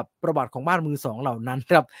สู้กับประวัติของบ้านมือสองเหล่านั้น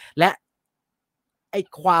ครับและไอ้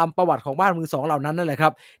ความประวัติของบ้านมือสองเหล่านั้นนั่นแหละครั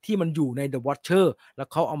บที่มันอยู่ใน The Watcher แล้ว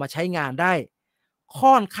เขาเอามาใช้งานได้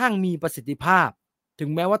ค่อนข้างมีประสิทธิภาพถึง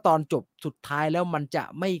แม้ว่าตอนจบสุดท้ายแล้วมันจะ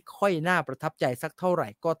ไม่ค่อยน่าประทับใจสักเท่าไหร่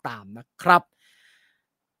ก็ตามนะครับ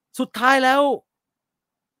สุดท้ายแล้ว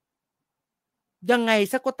ยังไง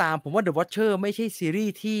สักก็ตามผมว่า The Watcher ไม่ใช่ซีรี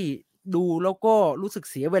ส์ที่ดูแล้วก็รู้สึก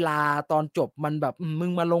เสียเวลาตอนจบมันแบบมึ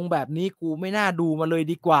งมาลงแบบนี้กูไม่น่าดูมาเลย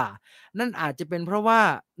ดีกว่านั่นอาจจะเป็นเพราะว่า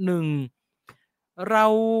1เรา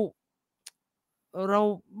เรา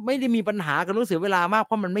ไม่ได้มีปัญหากับเรื่องเสียเวลามากเ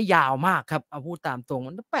พราะมันไม่ยาวมากครับเอาพูดตามตรง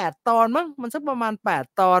มัน8ตอนมั้งมันสักประมาณ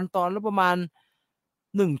8ตอนละประมาณ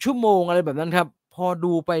1ชั่วโมงอะไรแบบนั้นครับพอ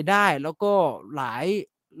ดูไปได้แล้วก็ห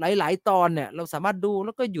ลายตอนเนี่ยเราสามารถดูแ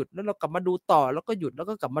ล้วก็หยุดแล้วเรากลับมาดูต่อแล้วก็หยุดแล้ว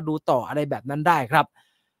ก็กลับมาดูต่ออะไรแบบนั้นได้ครับ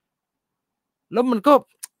แล้วมันก็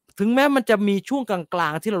ถึงแม้มันจะมีช่วงกลา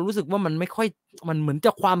งๆที่เรารู้สึกว่ามันไม่ค่อยมันเหมือนจ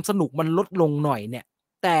ะความสนุกมันลดลงหน่อยเนี่ย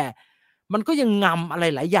แต่มันก็ยังงำอะไร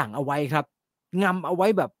หลายอย่างเอาไว้ครับงำเอาไว้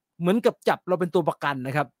แบบเหมือนกับจับเราเป็นตัวประกันน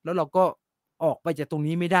ะครับแล้วเราก็ออกไปจากตรง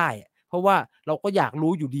นี้ไม่ได้เพราะว่าเราก็อยาก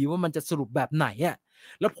รู้อยู่ดีว่ามันจะสรุปแบบไหนอะ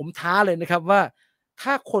แล้วผมท้าเลยนะครับว่าถ้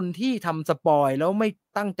าคนที่ทำสปอยล์แล้วไม่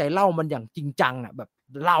ตั้งใจเล่ามันอย่างจริงจังอะแบบ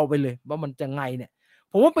เล่าไปเลยว่ามันจะไงเนี่ย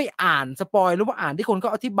ผมว่าไปอ่านสปอยล์หรือว่าอ่านที่คนเข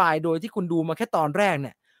าอธิบายโดยที่คุณดูมาแค่ตอนแรกเ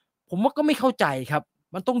นี่ยผมว่าก็ไม่เข้าใจครับ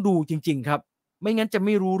มันต้องดูจริงๆครับไม่งั้นจะไ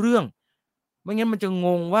ม่รู้เรื่องไม่งั้นมันจะง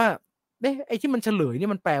งว่าไอ้ที่มันเฉลยเนี่ย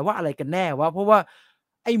มันแปลว่าอะไรกันแน่วะเพราะว่า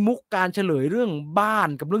ไอ้มุกการเฉลยเรื่องบ้าน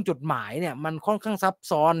กับเรื่องจดหมายเนี่ยมันค่อนข้างซับ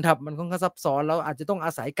ซ้อนครับมันค่อนข้างซับซ้อนแล้วอาจจะต้องอ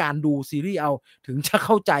าศัยการดูซีรีส์เอาถึงจะเ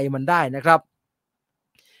ข้าใจมันได้นะครับ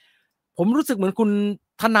ผมรู้สึกเหมือนคุณ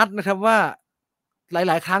ธนัทนะครับว่าห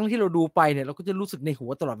ลายๆครั้งที่เราดูไปเนี่ยเราก็จะรู้สึกในหั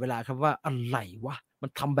วตลอดเวลาครับว่าอะไรวะมัน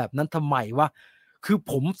ทำแบบนั้นทำไมวะคือ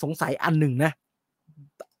ผมสงสัยอันหนึ่งนะ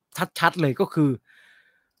ชัดๆเลยก็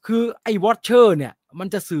คือไอ้ Watcher เนี่ยมัน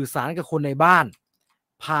จะสื่อสารกับคนในบ้าน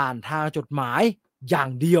ผ่านทางจดหมายอย่าง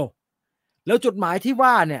เดียวแล้วจดหมายที่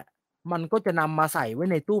ว่าเนี่ยมันก็จะนำมาใส่ไว้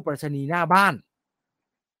ในตู้ไปรษณีย์หน้าบ้าน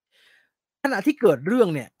ขณะที่เกิดเรื่อง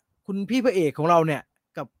เนี่ยคุณพี่พระเอกของเราเนี่ย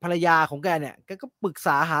กับภรรยาของแกเนี่ยแกก็ปรึกษ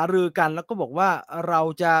าหารือกันแล้วก็บอกว่าเรา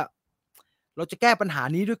จะเราจะแก้ปัญหา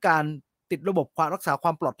นี้ด้วยการติดระบบความรักษาคว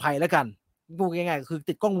ามปลอดภัยแล้วกันพูดง่ายๆก็คือ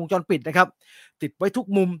ติดกล้องวงจรปิดนะครับติดไว้ทุก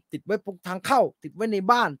มุมติดไว้ตรงทางเข้าติดไว้ใน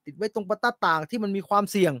บ้านติดไว้ตรงหน้าต่างที่มันมีความ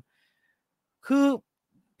เสี่ยงคือ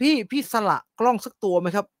พี่สละกล้องสักตัวไหม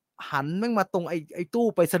ครับหันแม่งมาตรงไอ้ตู้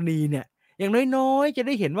ไปรษณีย์เนี่ยอย่างน้อยๆจะไ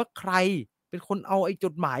ด้เห็นว่าใครเป็นคนเอาไอ้จ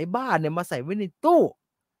ดหมายบ้านเนี่ยมาใส่ไว้ในตู้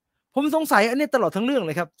ผมสงสัยอันนี้ตลอดทั้งเรื่องเ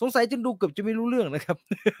ลยครับสงสัยจนดูเกือบจะไม่รู้เรื่องนะครับ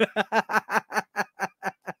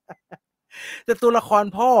แต่ตัวละคร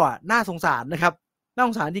พ่ออะน่าสงสารนะครับน่าส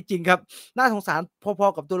งสารจริงๆครับน่าสงสารพอ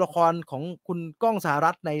ๆกับตัวละครของคุณก้องสห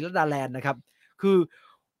รัฐในลัดดาแลนด์นะครับคือ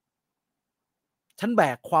ฉันแบ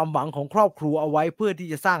กความหวังของครอบครัวเอาไว้เพื่อที่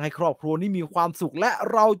จะสร้างให้ครอบครัวนี้มีความสุขและ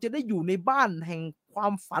เราจะได้อยู่ในบ้านแห่งควา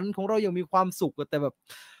มฝันของเราอย่างมีความสุขแต่แบบ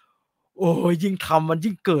โอ้ยยิ่งทำมัน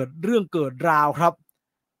ยิ่งเกิดเรื่องเกิดราวครับ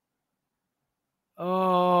เอ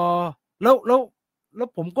อแล้ว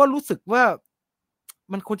ผมก็รู้สึกว่า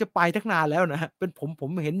มันควรจะไปตั้งนานแล้วนะฮะเป็นผม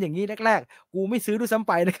เห็นอย่างนี้แรกๆกูไม่ซื้อด้วยซ้ำ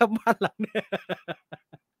ไปนะครับบ้านหลังเนี้ย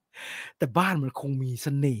แต่บ้านมันคงมีเส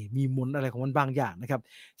น่ห์มีมนต์อะไรของมันบางอย่างนะครับ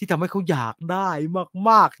ที่ทำให้เขาอยากได้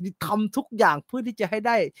มากๆที่ทำทุกอย่างเพื่อที่จะให้ไ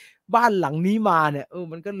ด้บ้านหลังนี้มาเนี่ย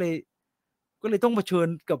มันก็เลยต้องเผชิญ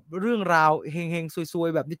กับเรื่องราวเฮงๆซวย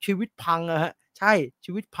ๆแบบนี้ชีวิตพังอะครับใช่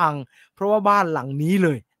ชีวิตพังเพราะว่าบ้านหลังนี้เล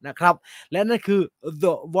ยนะครับและนั่นคือ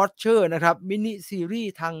The Watcher นะครับมินิซีรี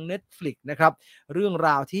ส์ทาง Netflix นะครับเรื่องร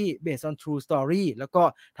าวที่ based on true story แล้วก็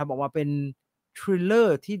ทำออกมาเป็น ทริลเลอ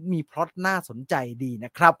ร์ที่มีพล็อตน่าสนใจดีน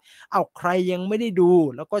ะครับเอาใครยังไม่ได้ดู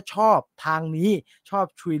แล้วก็ชอบทางนี้ชอบ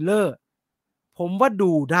ทริลเลอร์ผมว่า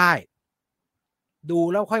ดูได้ดู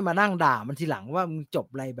แล้วค่อยมานั่งด่ามันทีหลังว่ามึงจบ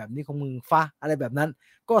อะไรแบบนี้ของมึงฟะอะไรแบบนั้น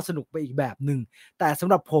ก็สนุกไปอีกแบบหนึ่งแต่สำ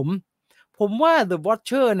หรับผมว่า The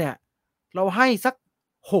Watcher เนี่ยเราให้สัก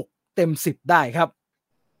6 เต็ม 10ได้ครับ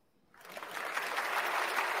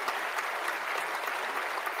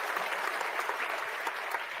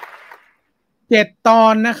7 ตอ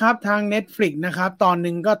นนะครับทาง Netflix นะครับตอนห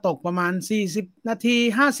นึ่งก็ตกประมาณ40 นาที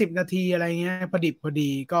50 นาทีอะไรเงี้ยพอดิบพอ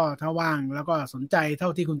ดีก็ถ้าว่างแล้วก็สนใจเท่า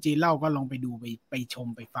ที่คุณจีนเล่าก็ลองไปดูไปชม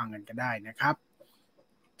ไปฟังกันก็ได้นะครับ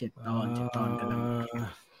7 ตอนกันแล้ว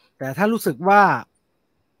แต่ถ้ารู้สึกว่า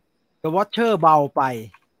The Watcher เบาไป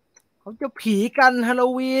เขาจะผีกันฮาโล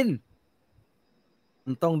วีน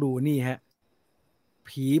มันต้องดูนี่ฮะ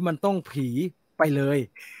ผีมันต้องผีไปเลย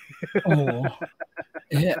โอ้โห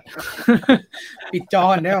ปิดจอ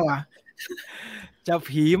ได้ป่ะจะ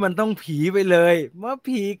ผีมันต้องผีไปเลยเมื่อ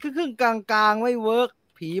ผีครึ่งกลางไม่เวิร์ก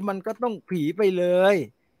ผีมันก็ต้องผีไปเลย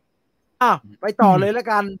ไปต่อเลยแล้ว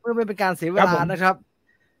กันเพื่อไม่เป็นการเสียเวลานะครับ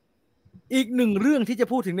อีกหนึ่งเรื่องที่จะ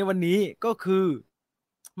พูดถึงในวันนี้ก็คือ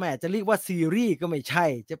แม่จะเรียกว่าซีรีส์ก็ไม่ใช่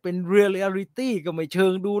จะเป็นเรียลิตี้ก็ไม่เชิ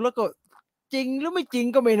งดูแล้วก็จริงหรือไม่จริง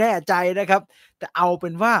ก็ไม่แน่ใจนะครับแต่เอาเป็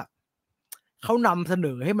นว่าเขานำเสน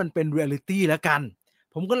อให้มันเป็นเรียลิตี้แล้วกัน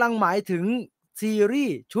ผมกำลังหมายถึงซีรี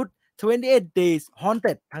ส์ชุด28 Days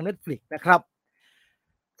Haunted ทาง Netflix นะครับ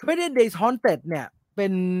28 Days Haunted เนี่ยเป็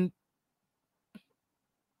น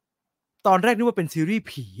ตอนแรกนึกว่าเป็นซีรีส์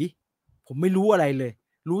ผีผมไม่รู้อะไรเลย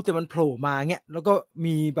รู้แต่มันโผล่มาเงี้ยแล้วก็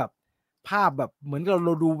มีแบบภาพแบบเหมือนกับเร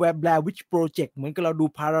าดูแวบแบลวิชโปรเจกต์เหมือนกับเราดู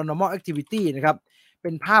Paranormal Activity นะครับเป็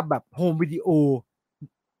นภาพแบบโฮมวิดีโอ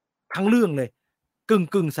ทั้งเรื่องเลย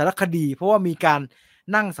กึ่งสารคดีเพราะว่ามีการ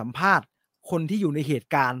นั่งสัมภาษณ์คนที่อยู่ในเหตุ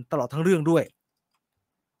การณ์ตลอดทั้งเรื่องด้วย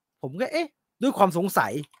ผมก็ด้วยความสงสั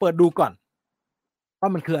ยเปิดดูก่อนว่า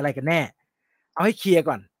มันคืออะไรกันแน่เอาให้เคลียร์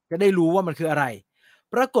ก่อนจะได้รู้ว่ามันคืออะไร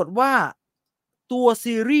ปรากฏว่าตัว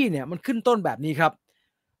ซีรีส์เนี่ยมันขึ้นต้นแบบนี้ครับ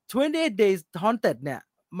28 Days Haunted เนี่ย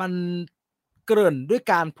มันเกริ่นด้วย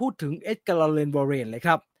การพูดถึงเอ็ดการ์ เลน วอร์เรนเลยค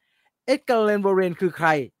รับเอ็ดการ์ เลน วอร์เรนคือใคร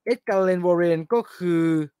เอ็ดการ์ เลน วอร์เรนก็คือ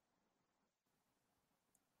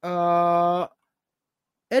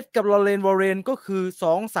เอ็ดกับลอเรน วอร์เรนก็คือ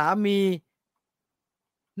2 สามี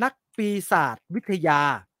นักปีศาจวิทยา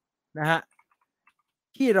นะฮะ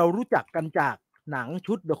ที่เรารู้จักกันจากหนัง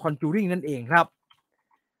ชุด The Conjuring นั่นเองครับ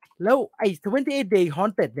แล้วไอ้28 Day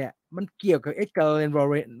Haunted เนี่ยมันเกี่ยวกับเอ็ดกับลอ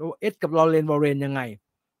เรน วอร์เรนยังไง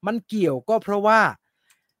มันเกี่ยวก็เพราะว่า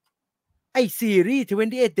ไอ้ซีรีส์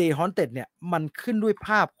28 Day Haunted เนี่ยมันขึ้นด้วยภ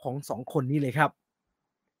าพของ2 คนนี้เลยครับ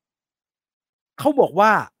เขาบอกว่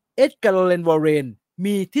าเอ็ดการ์ เลน วอร์เรน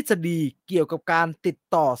มีทฤษฎีเกี่ยวกับการติด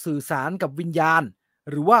ต่อสื่อสารกับวิญญาณ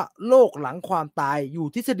หรือว่าโลกหลังความตายอยู่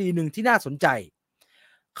ทฤษฎีหนึ่งที่น่าสนใจ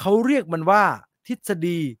เขาเรียกมันว่าทฤษ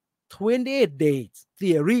ฎี28 days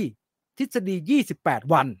theory ทฤษฎี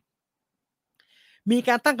28 วันมีก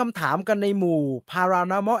ารตั้งคำถามกันในหมู่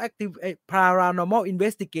paranormal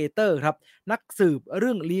investigator ครับนักสืบเ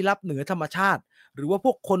รื่องลี้ลับเหนือธรรมชาติหรือว่าพ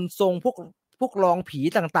วกคนทรงพวกลองผี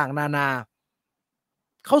ต่างๆนานา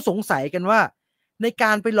เขาสงสัยกันว่าในก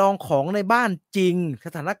ารไปลองของในบ้านจริงส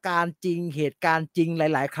ถานการณ์จริงเหตุการณ์จริงห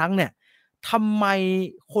ลายๆครั้งเนี่ยทำไม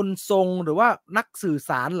คนทรงหรือว่านักสื่อ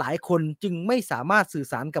สารหลายคนจึงไม่สามารถสื่อ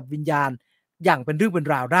สารกับวิญญาณอย่างเป็นเรื่องเป็น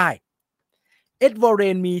ราวได้เอ็ดวอร์เร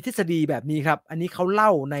นมีทฤษฎีแบบนี้ครับอันนี้เขาเล่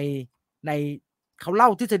าในเขาเล่า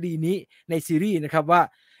ทฤษฎีนี้ในซีรีส์นะครับว่า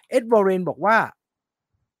เอ็ดวอร์เรนบอกว่า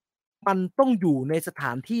มันต้องอยู่ในสถ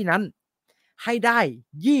านที่นั้นให้ได้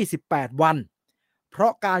28 วันเพรา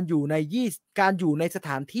ะการอยู่ในสถ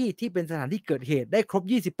านที่ที่เป็นสถานที่เกิดเหตุได้ครบ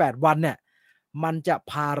28 วันเนี่ยมันจะ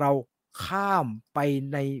พาเราข้ามไป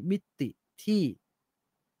ในมิติที่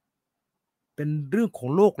เป็นเรื่องของ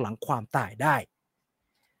โลกหลังความตายได้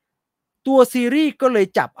ตัวซีรีส์ก็เลย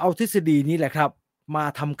จับเอาทฤษฎีนี้แหละครับมา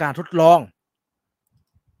ทำการทดลอง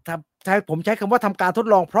ผมใช้คำว่าทำการทด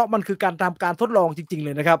ลองเพราะมันคือการทำการทดลองจริงๆเล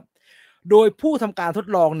ยนะครับโดยผู้ทำการทด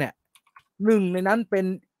ลองเนี่ยหนึ่งในนั้นเ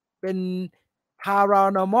ป็น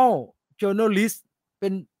paranormal journalist เป็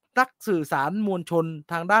นนักสื่อสารมวลชน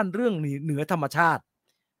ทางด้านเรื่องเหนือธรรมชาติ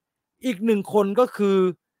อีกหนึ่งคนก็คือ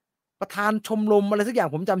ประธานชมรมอะไรสักอย่าง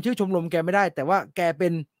ผมจำชื่อชมรมแกไม่ได้แต่ว่าแกเป็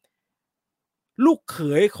นลูกเข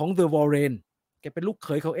ยของ The Warren แกเป็นลูกเข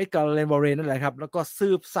ยของเอ็ดการ์ เลน วอร์เรนนั่นแหละครับแล้วก็สื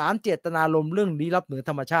บสารเจตนารมณ์เรื่องลี้ลับเหนือ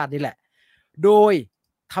ธรรมชาตินี่แหละโดย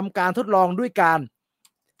ทำการทดลองด้วยการ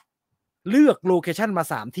เลือกโลเคชั่นมา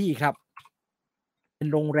3 ที่ครับเป็น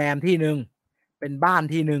โรงแรมที่หนึ่งเป็นบ้าน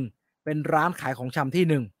ที่หนึ่งเป็นร้านขายของชำที่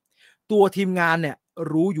หนึ่งตัวทีมงานเนี่ย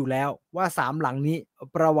รู้อยู่แล้วว่า3หลังนี้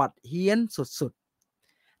ประวัติเฮี้ยนสุด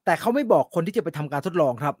ๆแต่เขาไม่บอกคนที่จะไปทำการทดลอ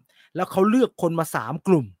งครับแล้วเขาเลือกคนมา3ก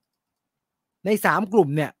ลุ่มใน3กลุ่ม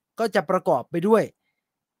เนี่ยก็จะประกอบไปด้วย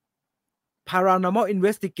Paranormal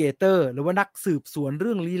Investigator หรือว่านักสืบสวนเ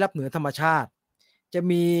รื่องลี้ลับเหนือธรรมชาติจะ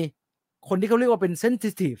มีคนที่เขาเรียกว่าเป็น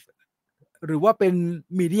Sensitive หรือว่าเป็น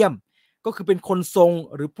Medium ก็คือเป็นคนทรง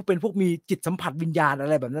หรือเป็นพวกมีจิตสัมผัสวิญญาณอะ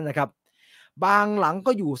ไรแบบนั้นนะครับบางหลัง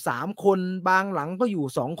ก็อยู่3คนบางหลังก็อยู่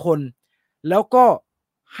2คนแล้วก็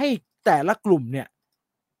ให้แต่ละกลุ่มเนี่ย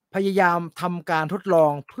พยายามทำการทดลอ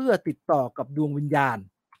งเพื่อติดต่อกับดวงวิญญาณ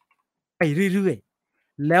ไปเรื่อย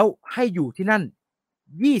ๆแล้วให้อยู่ที่นั่น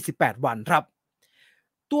28วันครับ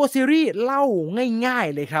ตัวซีรีส์เล่าง่าย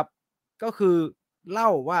ๆเลยครับก็คือเล่า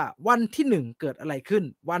ว่าวันที่1เกิดอะไรขึ้น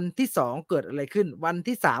วันที่2เกิดอะไรขึ้นวัน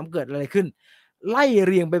ที่3เกิดอะไรขึ้นไล่เ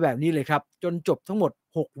รียงไปแบบนี้เลยครับจนจบทั้งหมด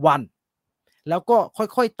6วันแล้วก็ค่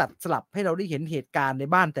อยๆตัดสลับให้เราได้เห็นเหตุการณ์ใน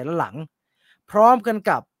บ้านแต่ละหลังพร้อมกัน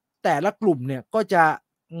กับแต่ละกลุ่มเนี่ยก็จะ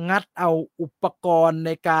งัดเอาอุปกรณ์ใ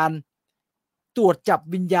นการตรวจจับ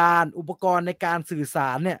วิญญาณอุปกรณ์ในการสื่อสา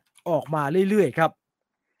รเนี่ยออกมาเรื่อยๆครับ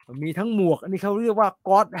มีทั้งหมวกอันนี้เขาเรียกว่า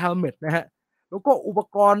God Helmet นะฮะแล้วก็อุป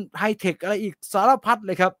กรณ์ไฮเทคอะไรอีกสารพัดเ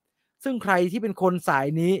ลยครับซึ่งใครที่เป็นคนสาย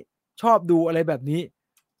นี้ชอบดูอะไรแบบนี้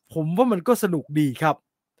ผมว่ามันก็สนุกดีครับ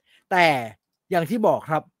แต่อย่างที่บอก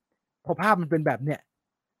ครับพอภาพมันเป็นแบบเนี้ย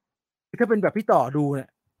ถ้าเป็นแบบพี่ต่อดูเนี่ย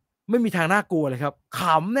ไม่มีทางน่ากลัวเลยครับข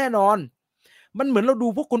ำแน่นอนมันเหมือนเราดู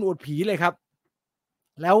พวกคนอวดผีเลยครับ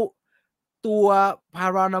แล้วตัว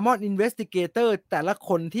Paranormal Investigator แต่ละค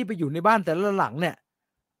นที่ไปอยู่ในบ้านแต่ละหลังเนี่ย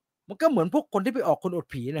มันก็เหมือนพวกคนที่ไปออกคนอวด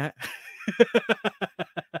ผีนะฮะ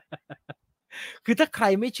คือถ้าใคร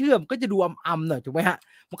ไม่เชื่อมันก็จะดูอำๆหน่อยถูกไหมฮะ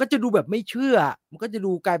มันก็จะดูแบบไม่เชื่อมันก็จะ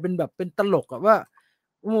ดูกลายเป็นแบบเป็นตลกอะว่า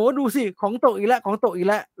โอ้โหดูสิของตกอีกแล้วของตกอีก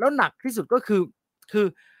แล้วแล้วหนักที่สุดก็คือ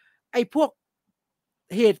ไอ้พวก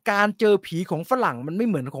เหตุการณ์เจอผีของฝรั่งมันไม่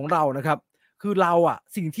เหมือนของเรานะครับคือเราอะ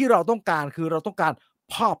สิ่งที่เราต้องการคือเราต้องการ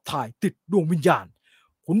ภาพถ่ายติดดวงวิญญาณ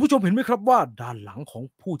คุณผู้ชมเห็นไหมครับว่าด้านหลังของ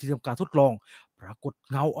ผู้ที่ทำการทดลองปรากฏ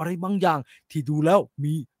เงาอะไรบางอย่างที่ดูแล้ว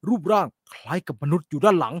มีรูปร่างคล้ายกับมนุษย์อยู่ด้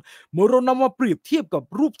านหลัง เมื่อเรานำมาเปรียบเทียบกับ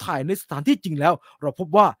รูปถ่ายในสถานที่จริงแล้วเราพบ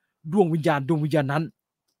ว่าดวงวิญญาณนั้น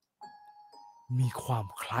มีความ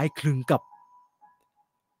คล้ายคลึงกับ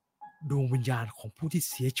ดวงวิญญาณของผู้ที่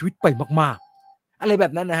เสียชีวิตไปมากๆอะไรแบ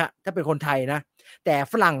บนั้นนะฮะถ้าเป็นคนไทยนะแต่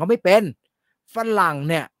ฝรั่งเขาไม่เป็นฝรั่ง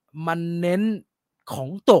เนี่ยมันเน้นของ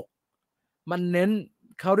ตกมันเน้น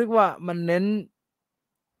เขาเรียกว่ามันเน้น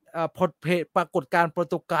ปรากฏการณ์โปร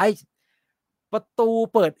โตไกส์ประตู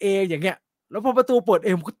เปิดเองอย่างเงี้ยแล้วพอประตูเปิดเอ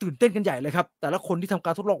งมันก็ตื่นเต้นกันใหญ่เลยครับแต่ละคนที่ทำก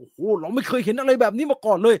ารทดลองโอ้โหเราไม่เคยเห็นอะไรแบบนี้มา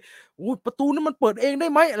ก่อนเลยโอ้ประตูนั้นมันเปิดเองได้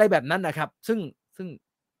ไหมอะไรแบบนั้นนะครับซึ่ง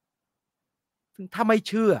ถ้าไม่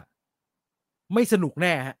เชื่อไม่สนุกแ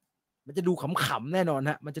น่ฮะมันจะดูขำๆแน่นอน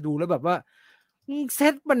ฮะมันจะดูแล้วแบบว่ามึงเซ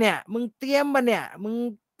ตปะเนี่ยมึงเตรียมปะเนี่ยมึง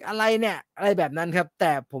อะไรเนี่ยอะไรแบบนั้นครับแ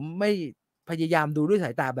ต่ผมไม่พยายามดูด้วยส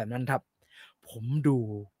ายตาแบบนั้นครับผมดู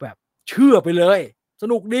แบบเชื่อไปเลยส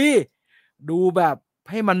นุกดีดูแบบ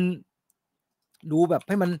ให้มันดูแบบ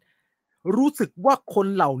ให้มันรู้สึกว่าคน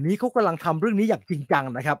เหล่านี้เขากำลังทำเรื่องนี้อย่างจริงจัง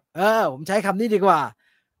นะครับผมใช้คำนี้ดีกว่า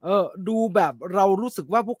ดูแบบเรารู้สึก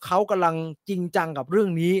ว่าพวกเขากำลังจริงจังกับเรื่อง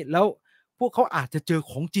นี้แล้วพวกเขาอาจจะเจอ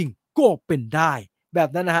ของจริงก็เป็นได้แบบ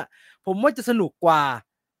นั้นนะฮะผมว่าจะสนุกกว่า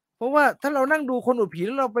เพราะว่าถ้าเรานั่งดูคนอวดผีแ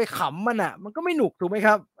ล้วเราไปขำมันอ่ะมันก็ไม่หนุกถูกไหมค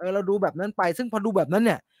รับเราดูแบบนั้นไปซึ่งพอดูแบบนั้นเ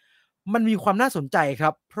นี่ยมันมีความน่าสนใจครั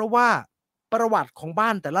บเพราะว่าประวัติของบ้า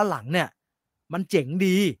นแต่ละหลังเนี่ยมันเจ๋ง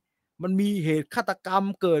ดีมันมีเหตุฆาตกรรม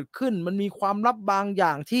เกิดขึ้นมันมีความลับบางอย่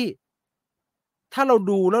างที่ถ้าเรา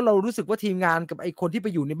ดูแล้วเรารู้สึกว่าทีมงานกับไอ้คนที่ไป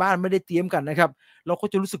อยู่ในบ้านไม่ได้เตรียมกันนะครับเราก็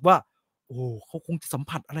จะรู้สึกว่าโอ้เขาคงจะสัม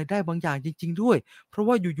ผัสอะไรได้บางอย่างจริงๆด้วยเพราะ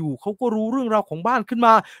ว่าอยู่ๆเขาก็รู้เรื่องราวของบ้านขึ้นม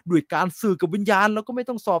าด้วยการสื่อกับวิญญาณแล้วก็ไม่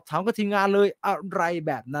ต้องสอบถามกับทีมงานเลยอะไรแ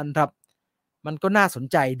บบนั้นครับมันก็น่าสน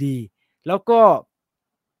ใจดีแล้วก็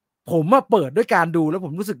ผมอะเปิดด้วยการดูแล้วผ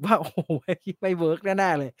มรู้สึกว่าโอ้โฮไม่เวิร์กแน่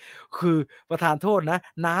ๆเลยคือประทานโทษนะ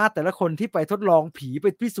น้าแต่ละคนที่ไปทดลองผีไป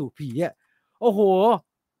พิสูจน์ผีอะโอ้โฮ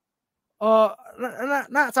เอ่อ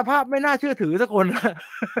น่าสภาพไม่น่าเชื่อถือสักคน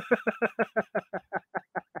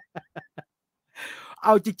เอ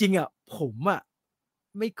าจริงๆอะผมอะ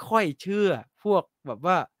ไม่ค่อยเชื่อพวกแบบ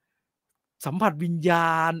ว่าสัมผัสวิญญ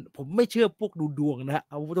าณผมไม่เชื่อพวกดูดวงนะครับ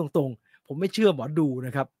เอาพูดตรงๆผมไม่เชื่อหมอดูน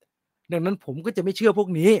ะครับดังนั้นผมก็จะไม่เชื่อพวก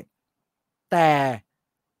นี้แต่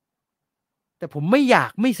แต่ผมไม่อยา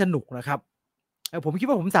กไม่สนุกนะครับผมคิด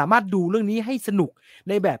ว่าผมสามารถดูเรื่องนี้ให้สนุก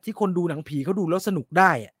ในแบบที่คนดูหนังผีเขาดูแล้วสนุกไ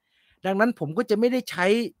ด้อะดังนั้นผมก็จะไม่ได้ใช้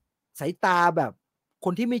สายตาแบบค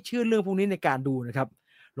นที่ไม่เชื่อเรื่องพวกนี้ในการดูนะครับ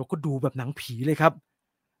เราก็ดูแบบหนังผีเลยครับ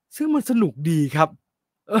ซึ่งมันสนุกดีครับ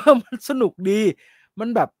มันสนุกดี มัน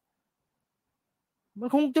แบบมัน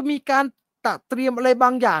คงจะมีการเตรียมอะไรบา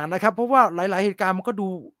งอย่างนะครับเพราะว่าหลายๆเหตุการณ์มันก็ดู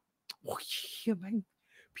โอ้ยเชี่ยแม่ง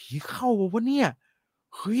ผีเข้าวะเนี่ย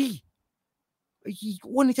เฮ้ยไอ้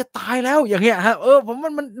อ้วนนี่จะตายแล้วอย่างเงี้ยครับผม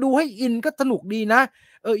มันดูให้อินก็สนุกดีนะ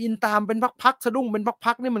อินตามเป็นพักๆสะดุ้งเป็น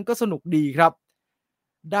พักๆนี่มันก็สนุกดีครับ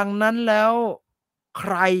ดังนั้นแล้วใค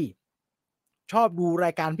รชอบดูร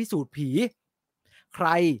ายการพิสูจน์ผีใคร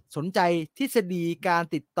สนใจทฤษฎีการ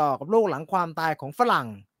ติดต่อกับโลกหลังความตายของฝรั่ง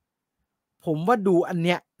ผมว่าดูอันเ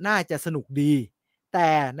นี้ยน่าจะสนุกดีแต่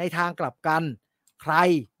ในทางกลับกันใคร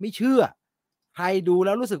ไม่เชื่อใครดูแ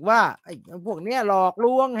ล้วรู้สึกว่าไอ้พวกเนี้ยหลอกล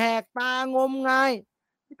วงแหกตางมงาย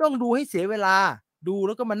ไม่ต้องดูให้เสียเวลาดูแ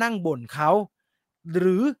ล้วก็มานั่งบ่นเขาห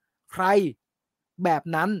รือใครแบบ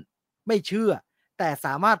นั้นไม่เชื่อแต่ส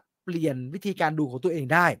ามารถเปลี่ยนวิธีการดูของตัวเอง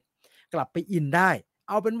ได้กลับไปอินได้เ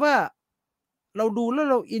อาเป็นว่าเราดูแล้ว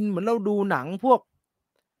เราอินเหมือนเราดูหนังพว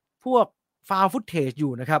ก found footage อ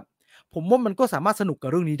ยู่นะครับผมว่ามันก็สามารถสนุกกับ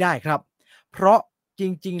เรื่องนี้ได้ครับเพราะจ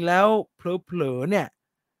ริงๆแล้วเผลอๆเนี่ย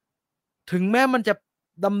ถึงแม้มันจะ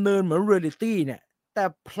ดำเนินเหมือนเรียลลิตีเนี่ยแต่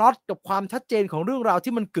พล็อตกับความชัดเจนของเรื่องราว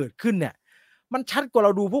ที่มันเกิดขึ้นเนี่ยมันชัดกว่าเร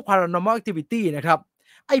าดูพวก paranormal activity นะครับ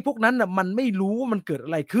ไอ้พวกนั้นน่ะมันไม่รู้ว่ามันเกิดอ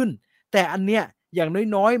ะไรขึ้นแต่อันเนี้ยอย่าง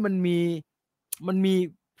น้อยๆมันมี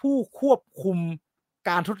ผู้ควบคุม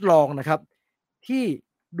การทดลองนะครับที่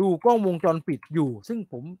ดูกล้องวงจรปิดอยู่ซึ่ง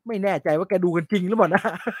ผมไม่แน่ใจว่าแกดูกันจริงหรือเปล่านะ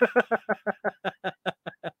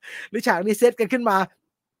หรือฉากนี้เซตกันขึ้นมา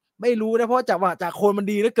ไม่รู้นะเพราะจากโคนมัน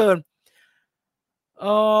ดีเหลือเกินเ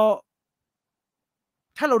อ่อ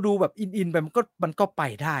ถ้าเราดูแบบอินๆไปมันก็ไป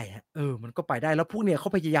ได้ครับมันก็ไปได้แล้วพวกเนี้ยเขา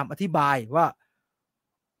พยายามอธิบายว่า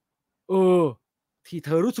เออที่เธ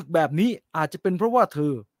อรู้สึกแบบนี้อาจจะเป็นเพราะว่าเธ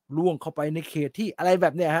อล่วงเข้าไปในเขตที่อะไรแบ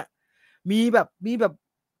บเนี้ยครับมีแบบมีแบบ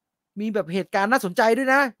มีแบบเหตุการณ์น่าสนใจด้วย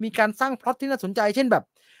นะมีการสร้างพล็อตที่น่าสนใจเช่นแบบ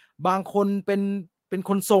บางคนเป็น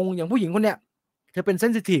คนทรงอย่างผู้หญิงคนเนี้ยเธอเป็นเซ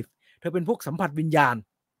นซิทิฟเธอเป็นพวกสัมผัสวิญญาณ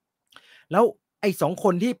แล้วไอ้2ค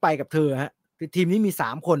นที่ไปกับเธอครับทีมนี้มี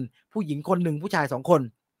3คนผู้หญิงคนหนึ่งผู้ชาย2คน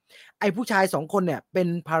ไอ้ผู้ชาย2คนเนี่ยเป็น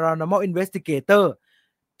paranormal investigator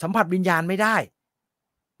สัมผัสวิญญาณไม่ได้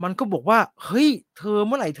มันก็บอกว่าเฮ้ยเธอเ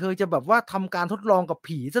มื่อไหร่เธอจะแบบว่าทำการทดลองกับ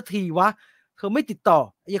ผีสักทีวะเธอไม่ติดต่อ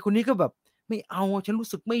ไอ้คนนี้ก็แบบไม่เอาฉันรู้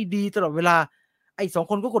สึกไม่ดีตลอดเวลาไอ้2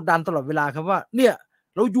คนก็กดดันตลอดเวลาครับว่าเนี่ย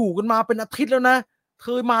เราอยู่กันมาเป็นอาทิตย์แล้วนะเธ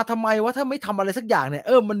อมาทำไมวะถ้าไม่ทำอะไรสักอย่างเนี่ย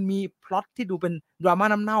มันมีพล็อตที่ดูเป็นดราม่า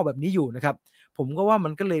น้ำเน่าแบบนี้อยู่นะครับผม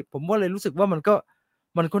ก็เลยรู้สึกว่ามัน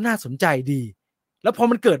ก็น่าสนใจดีแล้วพอ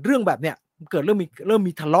มันเกิดเรื่องแบบเนี้ยเกิดเริ่ม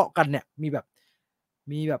มีทะเลาะกันเนี่ยมีแบ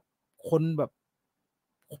บคนแบบ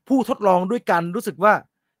ผู้ทดลองด้วยกันรู้สึกว่า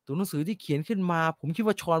ตัวหนังสือที่เขียนขึ้นมาผมคิด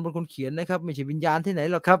ว่าชอนเป็นคนเขียนนะครับไม่ใช่วิญญาณที่ไหน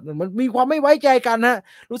หรอกครับมันมีความไม่ไว้ใจกันฮะ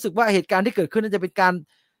รู้สึกว่าเหตุการณ์ที่เกิดขึ้นน่าจะเป็นการ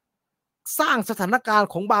สร้างสถานการณ์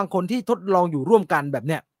ของบางคนที่ทดลองอยู่ร่วมกันแบบ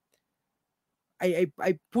เนี้ยไอ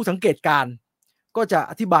ผู้สังเกตการณ์ก็จะ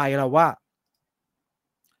อธิบายเราว่า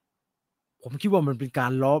ผมคิดว่ามันเป็นกา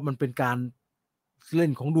รเล่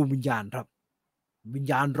นของดวงวิญญาณครับวิญ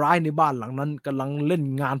ญาณร้ายในบ้านหลังนั้นกำลังเล่น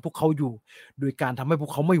งานพวกเขาอยู่โดยการทำให้พว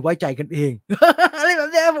กเขาไม่ไว้ใจกันเอง อะไรแบบ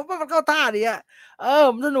นี้ผมว่ามันเข้าท่าดีอะ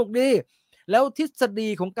มันสนุกดีแล้วทฤษฎี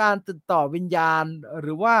ของการติดต่อวิญญาณห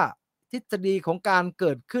รือว่าทฤษฎีของการเ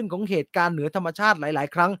กิดขึ้นของเหตุการณ์เหนือธรรมชาติหลาย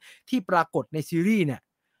ๆครั้งที่ปรากฏในซีรีส์เนี่ย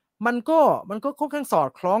มันก็ค่อนข้างสอด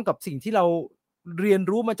คล้องกับสิ่งที่เราเรียน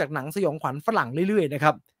รู้มาจากหนังสยองขวัญฝรั่งเรื่อยๆนะค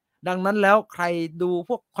รับดังนั้นแล้วใครดูพ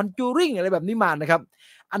วก Conjuring อะไรแบบนี้มานะครับ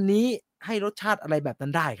อันนี้ให้รสชาติอะไรแบบนั้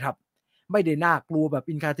นได้ครับไม่ได้น่ากลัวแบบ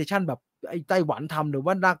Incantation แบบไอ้ไต้หวันทำหรือ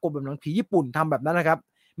ว่าน่ากลัวแบบหนังผีญี่ปุ่นทำแบบนั้นนะครับ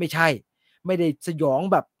ไม่ใช่ไม่ได้สยอง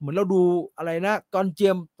แบบเหมือนเราดูอะไรนะกอนเจี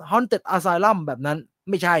ยม Haunted Asylum แบบนั้น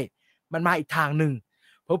ไม่ใช่มันมาอีกทางหนึ่ง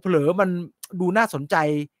เผลอๆมันดูน่าสนใจ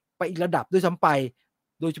ไปอีกระดับด้วยซ้ำไป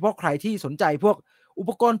โดยเฉพาะใครที่สนใจพวกอุ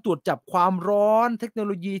ปกรณ์ตรวจจับความร้อนเทคโนโ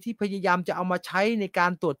ลยีที่พยายามจะเอามาใช้ในกา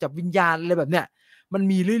รตรวจจับวิญญาณอะไรแบบเนี้ยมัน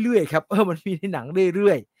มีเรื่อยๆครับมันมีในหนังเ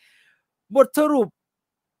รื่อยๆบทสรุป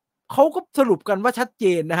เขาก็สรุปกันว่าชัดเจ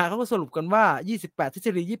นนะฮะเขาก็สรุปกันว่า28ทฤษ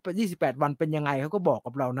ฎี28วันเป็นยังไงเขาก็บอก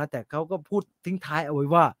กับเรานะแต่เขาก็พูดทิ้งท้ายเอาไว้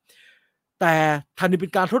ว่าแต่ถ้านี่เป็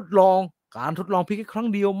นการทดลองเพียงแค่ครั้ง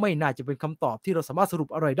เดียวไม่น่าจะเป็นคำตอบที่เราสามารถสรุป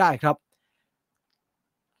อะไรได้ครับ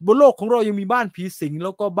บนโลกของเรายังมีบ้านผีสิงแ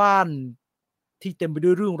ล้วก็บ้านที่เต็มไปด้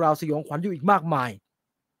วยเรื่องราวสยองขวัญอยู่อีกมากมาย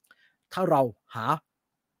ถ้าเราหา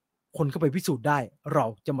คนเข้าไปพิสูจน์ได้เรา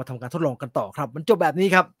จะมาทำการทดลองกันต่อครับมันจบแบบนี้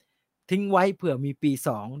ครับทิ้งไว้เผื่อมีปี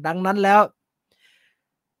2ดังนั้นแล้ว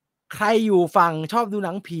ใครอยู่ฝั่งชอบดูห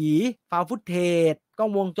นังผีฟาวฟุตเทจกล้อ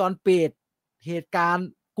งวงจรปิดเหตุการณ์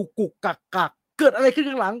กุกกักเกิดอะไรขึ้น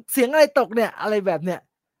ข้างหลังเสียงอะไรตกเนี่ยอะไรแบบเนี้ย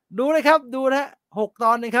ดูเลยครับดูนะ6 ต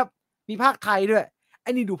อนนะครับมีภาคไทยด้วยไอ้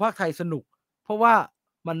นี่ดูภาคไทยสนุกเพ ราะว่า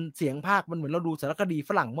มันเสียงภาคมันเหมือนเราดูสารคดี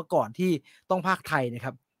ฝรั่งเมื่อก่อนที่ต้องภาคไทยนะค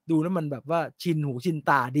รับดูแล้วมันแบบว่าชินหูชิน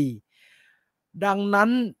ตาดีดังนั้น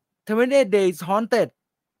28 Days Haunted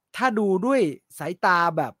ถ้าดูด้วยสายตา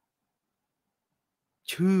แบบ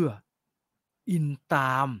เชื่ออินต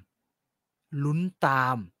ามลุ้นตา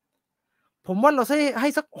มผมว่าเราให้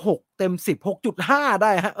สัก6เต็ม10 6.5ไ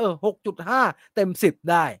ด้ฮะ6.5เต็ม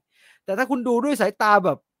10ได้แต่ถ้าคุณดูด้วยสายตาแบ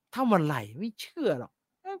บถ้ามันไหลไม่เชื่อหรอก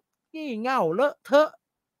งี่เง่าเลอะเทอะ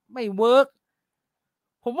ไม่เวิร์ก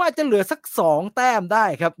ผมว่าจะเหลือสัก2แต้มได้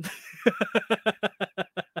ครับ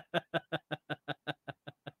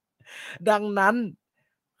ดังนั้น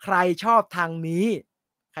ใครชอบทางนี้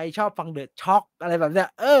ใครชอบฟังเดอะช็อคอะไรแบบเนี้ย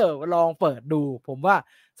ลองเปิดดูผมว่า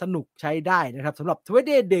สนุกใช้ได้นะครับสำหรับ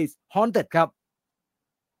28 Days Haunted ครับ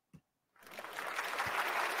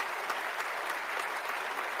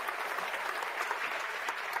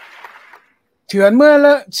เฉือน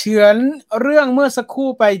เรื่องเมื่อสักครู่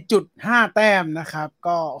ไป0.5 แต้มนะครับ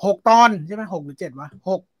ก็6ตอนใช่ไหม6หรือ7วะ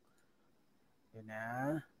6เดี๋ยวนะ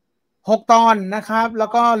6ตอนนะครับแล้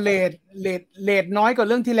วก็เลทน้อยกว่าเ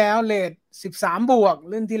รื่องที่แล้วเลท13 บวก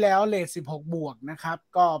เรื่องที่แล้วเลท16 บวกนะครับ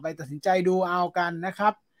ก็ไปตัดสินใจดูเอากันนะครั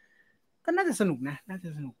บก็น่าจะสนุกนะน่าจะ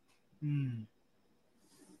สนุก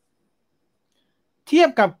เทียบ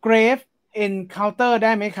กับ Grave Encounter ไ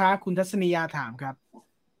ด้ไหมคะคุณทัศนียาถามครับ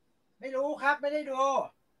ไม่รู้ครับไม่ได้ดู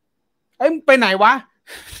ไปไหนวะ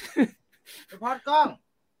ไปพอดกล้อง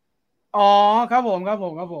อ๋อครับผ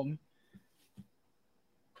ม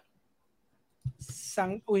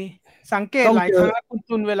สังเกตหลายครั้งคุณ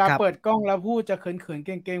ตุลเวลาเปิดกล้องแล้วพูดจะเขินเ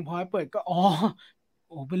ก่งพอให้เปิดก็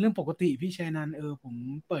เป็นเรื่องปกติพี่ชัยนันท์ผม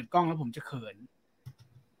เปิดกล้องแล้วผมจะเขิน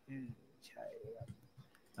ใช่ครับ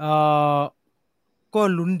ก็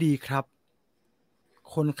ลุ้นดีครับ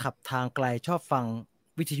คนขับทางไกลชอบฟัง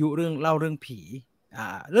วิทยุเรื่องเล่าเรื่องผี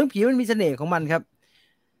เรื่องผีมันมีเสน่ห์ของมันครับ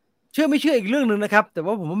เชื่อไม่เชื่ออีกเรื่องนึงนะครับแต่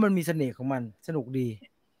ว่าผมว่ามันมีเสน่ห์ของมันสนุกดี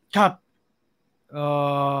ครับ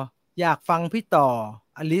อยากฟังพี่ต่อ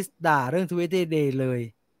อลิสด่าเรื่อง28 Day เลย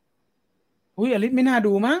อลิสไม่น่า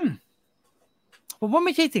ดูมั้งผมว่าไ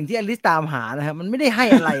ม่ใช่สิ่งที่อลิสตามหานะครับมันไม่ได้ให้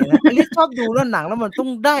อะไรนะอลิสชอบดูแล้วหนังแล้วมันต้อง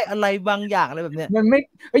ได้อะไรบางอย่างอะไรแบบเนี้ยมันไม่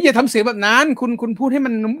อย่าทำเสียงแบบนั้นคุณพูดให้มั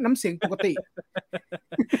นน้ำเสียงปกติ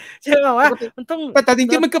ใช่ไหมว่ามันต้องแต่จ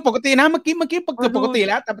ริงๆมันก็ปกตินะเมื่อกี้เกือบปกติ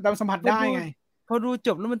แล้วแต่สัมผัสได้ไงพอดูจ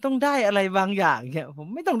บแล้วมันต้องได้อะไรบางอย่างเนี่ยผม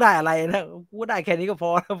ไม่ต้องได้อะไรนะกูได้แค่นี้ก็พอ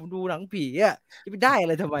แล้วผมดูหนังผีอ่ะจะไปได้อะ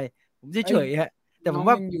ไรทำไมผมเฉยๆฮะแต่ผม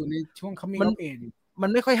ว่าอยู่ในช่วงcoming of ageมั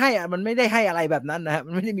นไม่ค่อยให้มันไม่ได้ให้อะไรแบบนั้นนะฮะมั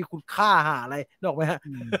นไม่ได้มีคุณค่าหาอะไรนอกไหมฮะ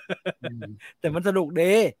แต่มันสนุก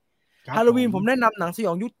ดีฮาโลวีนผมแนะนำหนังสย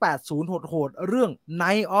องยุค80โหดเรื่อง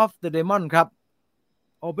Night of the Demon ครับ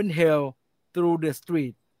Open Hell Through the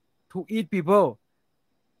Street to Eat People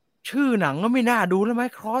ชื่อหนังก็ไม่น่าดูแล้วไหม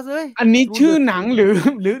ครอสเอ้ยอันนี้ชื่อหนังห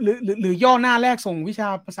รือย่อหน้าแรกส่งวิชา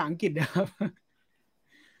ภาษาอังกฤษนะครับ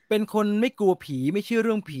เป็นคนไม่กลัวผีไม่เชื่อเ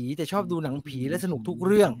รื่องผีแต่ชอบดูหนังผีและสนุกทุกเ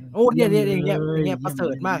รื่องโอ้เนี่ยอย่างเงี้ยประเสริ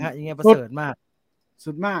ฐมากฮะอย่างเงี้ยประเสริฐมาก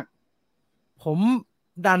สุดมากผม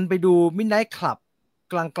ดันไปดูMidnight Club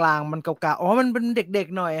กลางมันเก่าๆมันเป็นเด็ก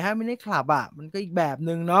ๆหน่อยฮะMidnight Clubมันก็อีกแบบ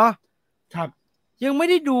นึงเนาะครับยังไม่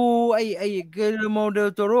ได้ดูไอ้ Guillermo del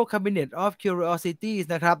Toro Cabinet of Curiosities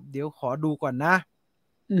นะครับเดี๋ยวขอดูก่อนนะ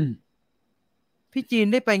พี่จีน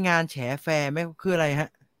ได้ไปงานแฉแฟร์ไหมคืออะไรฮะ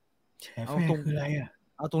แฉแฟร์คืออะไร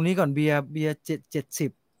เอาตรงนี้ก่อนเบียร์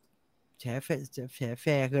70แฉแฟ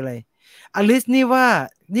ร์คืออะไรอลิสนี่ว่า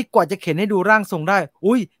นี่กว่าจะเข็นให้ดูร่างทรงได้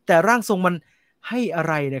อุ้ยแต่ร่างทรงมันให้อะ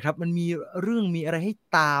ไรนะครับมันมีเรื่องมีอะไรให้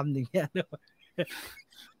ตามอย่างเงี้ย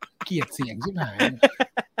เกลียดเสียงชิบหาย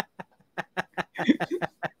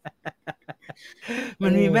มั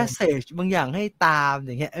นมีแมสเสจบางอย่างให้ตามอ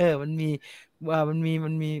ย่างเงี้ยมันมี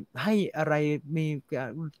ให้อะไรมี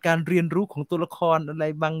การเรียนรู้ของตัวละครอะไร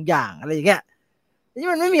บางอย่างอะไรอย่างเงี้ยนี่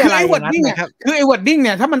มันไม่มีอะไรอย่างนั้นนะครับคือไอ้วอร์ดดิ้งเ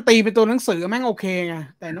นี่ยถ้ามันตีเป็นตัวหนังสือแม่งโอเคไง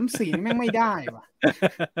แต่น้ำเสียงแม่งไม่ได้ว่ะ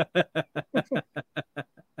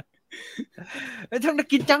ถ้า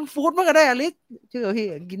กินจังฟู้ดมันก็ได้อลิสเชื่อพี่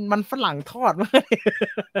กินมันฝรั่งทอดมัน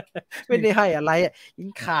ไม่ได้ให้อะไรกิน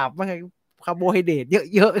ขาบมันคาร์โบไฮเดรต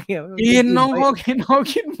เยอะๆเนี่ยกินน้องกิน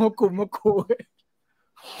โมกุ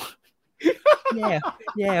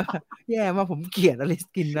แย่มากผมเกลียดอลิส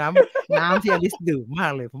กินน้ำที่อลิสดื่มมา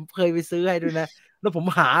กเลยผมเคยไปซื้อให้ด้วยนะแล้วผม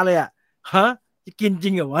หาเลยจะกินจ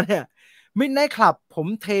ริงเหรอวะเนี่ยMidnight Clubผม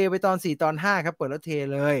เทไปตอน4ตอน5ครับเปิดแล้วเท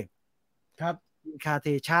เลยครับ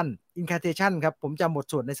Incantation ครับผมจำบท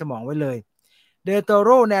สวดในสมองไว้เลยเดโตโร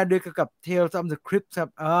แนวเดียวกับ Tales of the Crypt ครับ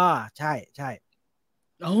ใช่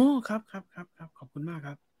ครับขอบคุณมากค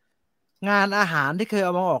รับงานอาหารที่เคยเอ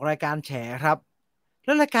ามาออกรายการแฉครับแ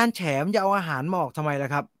ล้วรายการแฉมจะเอาอาหารมาออกทำไมล่ะ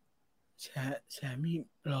ครับ แฉมี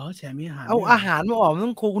เหรอแฉมีอาหารเอาด้วยเหร อาหารมาออกต้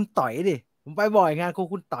องครูคุณต่อยดิผมไปบ่อยงานครู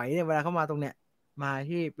คุณต่อยเนี่ยเวลาเข้ามาตรงเนี้ยมา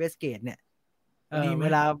ที่เวสเกตเนี่ยดีไหม เว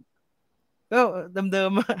ลาก็เดิ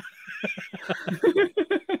มๆ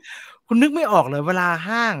คุณนึกไม่ออกเลยเวลา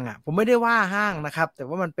ห้างอ่ะผมไม่ได้ว่าห้างนะครับแต่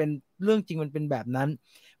ว่ามันเป็นเรื่องจริงมันเป็นแบบนั้น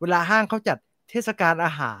เวลาห้างเขาจัดเทศกาลอ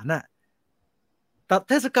าหารน่ะตัด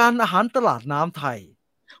เทศกาลอาหารตลาดน้ำไทย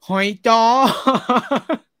หอยจ้อ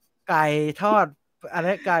ไก่ทอดอะไร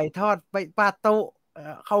ไก่ทอดไปปาโต้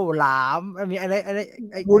ข้าวหลามมีอะไร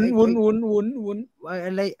วุ้นอ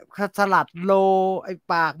ะไรสลัดโลไอ้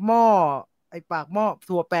ปากหม้อ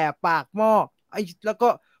ถั่วแปบปากหม้อไอ้แล้วก็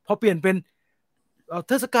พอเปลี่ยนเป็นเ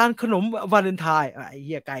ทศกาลขนมวาเลนไทน์ไอ้เ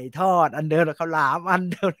หี้ยไก่ทอดอันเดิมแล้วข้าวหลามอัน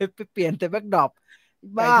เดิมเลยไปเปลี่ยนแต่แบ็คดรอป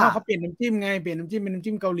ไก่บ้าทอดเขาเปลี่ยนน้ำจิ้มไงเปลี่ยนน้ำจิ้มเป็นน้ำ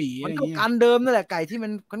จิ้มเกาหลีอะมันไรเงี้ยก็อันเดิมนั่นแหละไก่ที่มั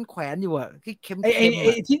นแขวนอยู่อ่ะที่เค็ไอ้มๆ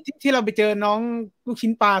อ่ะที่เราไปเจอน้องลูกชิ้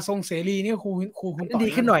นปลาทรงเสรีนี่ครูอันนั้นคุณต่อยมั้งดี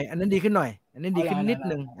ขึ้นหน่อยอันนั้นดีขึ้นหน่อยอันนั้นดีอร่ขึ้นนิด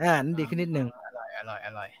นึงอยอันนั้นดีขึ้นนิดนึงอ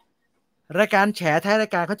ร่อยรายการแฉท้ายรา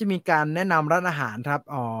ยการเขาจะมีการแนะนำร้านอาหารครับ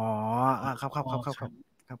อ๋อครับอ๋อครับ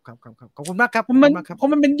ขอบคุณมากครับเพราะมันเพรา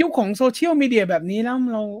ะมันเป็นยุคของโซเชียลมีเดียแบบนี้แล้ว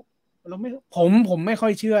เราไม่ผมไม่ค่อ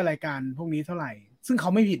ยเชื่อรายการพวกนี้เท่าไหร่ซึ่งเขา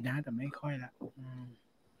ไม่ผิดนะแต่ไม่ค่อยละ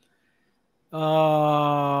เอ่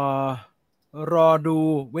อรอดู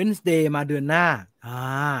Wednesday มาเดือนหน้า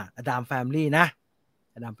อดัมแฟมลี่นะ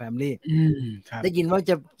อดัมแฟมลี่ครับได้ยินว่า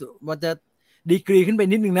จะดีกรีขึ้นไป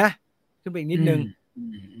นิดนึงนะขึ้นไปอีกนิดนึง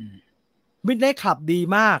มิดไนท์คลับดี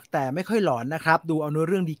มากแต่ไม่ค่อยหลอนนะครับดูเอาเนื้อ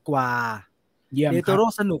เรื่องดีกว่าเดโตโร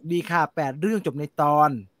สนุกดีค่ะ8เรื่องจบในตอน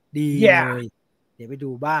ดีเลยเดี๋ยวไป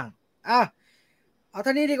ดูบ้างเอาเท่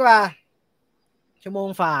านี้ดีกว่าชั่วโมง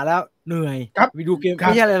ฝ่าแล้วเหนื่อยไปดูเกมไ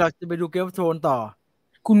ม่ใช่อะไรหรอกจะไปดูเกมโทนต่อ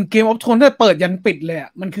คุณเกมออฟโทนถ้าเปิดยันปิดเลยอ่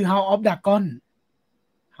ะมันคือ House of Dragon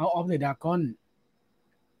House of the Dragon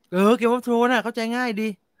เกมออฟโทนเข้าใจง่ายดี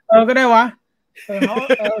ก็ได้วะ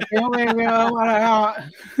เกมอะไร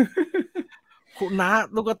คุณน้า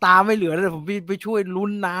ลูกตาไม่เหลือเลยผมไปช่วยลุ้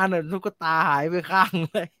นน้าเนี่ยลูกตาหายไปข้าง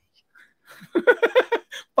เลย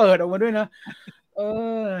เปิดออกมาด้วยนะ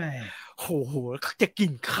โหจะกิ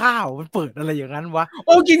นข้าวมันเปิดอะไรอย่างนั้นวะโ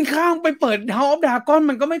อ้กินข้าวไปเปิด House of Dragon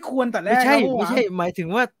มันก็ไม่ควรแต่แรกไม่ใช่หมายถึง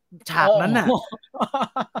ว่าฉากนั้นน่ะ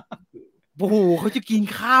โอ้โหเขาจะกิน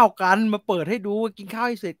ข้าวกันมาเปิดให้ดูกินข้าว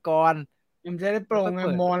ให้เสร็จก่อนมันจะได้โปร่ง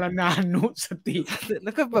มรณานุสติแ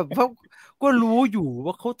ล้วก็แบบเขาก็รู้อยู่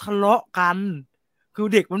ว่าเขาทะเลาะกันคือ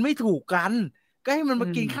เด็กมันไม่ถูกกันก็ให้มันมา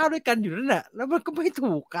กินข้าวด้วยกันอยู่นั่นแหละแล้วมันก็ไม่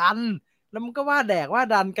ถูกกันแล้วมันก็ว่าแดกว่า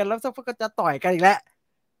ดันกันแล้วสักพักก็จะต่อยกันอีกแล้ว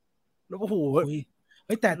แล้วโอ้โหเ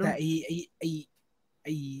ฮ้ยแต่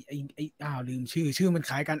ลืมชื่อมัน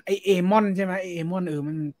คล้ายกันไอเอมอนใช่ไหมไอเอมอน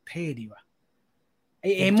มันเท่ดีว่ะไอ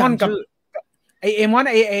เอมอนกับไอเอมอน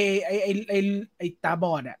ไอตาบ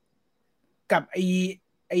อดอ่ะกับไ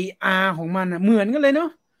ออาของมันอ่ะเหมือนกันเลยเนา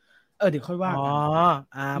ะเดี๋ยวค่อยว่ากัน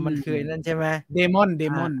มันคือนั่นใช่ไหมเดมอ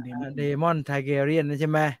นไทเกเรียนนั่นใช่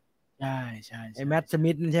ไหมใช่ไอแมทส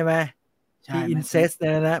มิธนั่นใช่ไหมที่อินเซสเนี่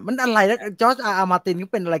ยนะมันอะไรแล้วจอร์จอาร์มาร์ตินก็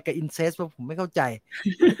เป็นอะไรกับอินเซสผมไม่เข้าใจ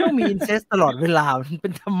ต้องมีอินเซสตลอดเวลามันเป็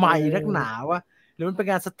นทำไมนักหนาวะหรือมันเป็น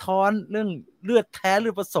การสะท้อนเรื่องเลือดแท้เลื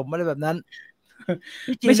อดผสมอะไรแบบนั้น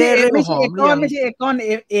ไม่ใช่เอกอน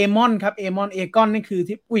เอมอนครับเอกอนนี่คือ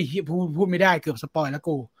ที่พูดไม่ได้เกือบสปอยแล้ว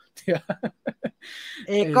กู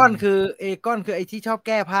เอกอนคือไอ้ที่ชอบแ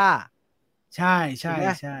ก้ผ้าใช่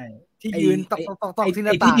ที่ยืนตอกที่ห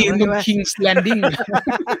น้าต่างที่ยืนบน King's Landing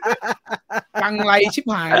กังไรชิบ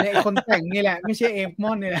หายเลยคนแต่งนี่แหละไม่ใช่เอม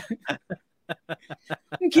อนนี่แหละ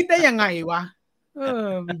มึงคิดได้ยังไงวะ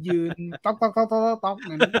ไปยืนตอกเห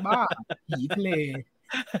มือนบ้าผีทะเล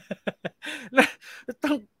แล้วต้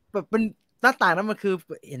องแบบเป็นหน้าต่างนั้นมันคือ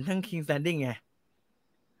เห็นทั้ง King's Landing ไง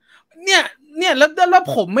เนี่ยแล้ว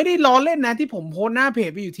ผมไม่ได้ล้อเล่นนะที่ผมโพสหน้าเพจ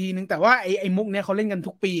ไปอยู่ทีนึงแต่ว่าไอ้มุกเนี้ยเขาเล่นกัน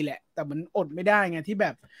ทุกปีแหละแต่มันอดไม่ได้ไงที่แบ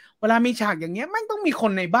บเวลามีฉากอย่างเงี้ยมันต้องมีค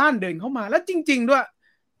นในบ้านเดินเข้ามาแล้วจริงๆด้วย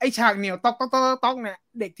ไอ้ฉากเหนียวตอกเนี่ย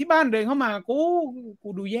เด็กที่บ้านเดินเข้ามากู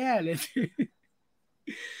ดูแย่เลย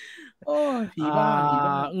โอ้ผีบ้า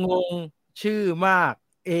งงชื่อมาก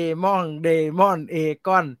เอมอนเดมอนเอก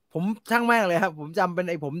อนผมช่างแม่งเลยครับผมจำเป็น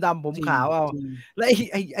ไอ้ผมดำผมขาวเอาแล้ว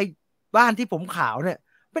ไอ้บ้านที่ผมขาวเนี่ย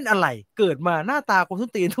เป็นอะไรเกิดมาหน้าตาคนส้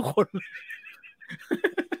นตีนทุกคน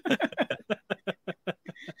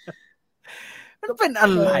มันเป็นอะ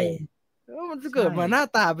ไรมันจะเกิดมาหน้า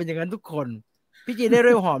ตาเป็นอย่างนั้นทุกคนพี่จีได้เ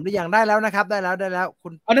ร็วหอมหรือยังได้แล้วนะครับได้แล้วคุ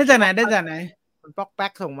ณได้จากไหนคุณป๊อกแป๊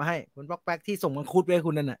กส่งมาให้คุณป๊อกแป๊กที่ส่งมังคุดไปให้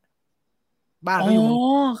คุณนั่นน่ะบ้านเขาอยู่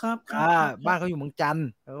ครับบ้านเขาอยู่เมืองจันทร์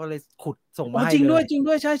แล้วก็เลยขุดส่งมาให้จริงด้ว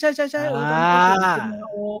ยใช่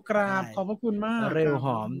โอ้กราบขอบพระคุณมากเร็วห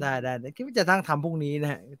อมได้คิดว่าจะตั้งทำพรุ่งนี้นะ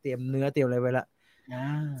ฮะเตรียมเนื้อเตรียมอะไรไว้ละ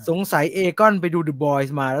สงสัยเอกอนไปดู The Boys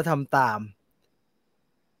มาแล้วทำตาม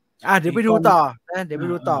เดี๋ยวไปดูต่อนะเดี๋ยวไป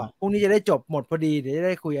ดูต่อพรุ่งนี้จะได้จบหมดพอดีเดี๋ยวจะไ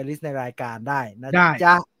ด้คุยอลิสในรายการได้นะ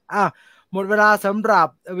จ๊ะหมดเวลาสำหรับ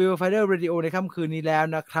Viewfinder Radio ในค่ำคืนนี้แล้ว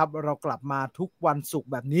นะครับเรากลับมาทุกวันศุกร์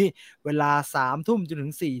แบบนี้เวลา 3 ทุ่มจนถึ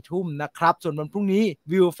ง 4 ทุ่มนะครับส่วนวันพรุ่งนี้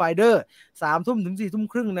Viewfinder 3 ทุ่มถึง 4 ทุ่ม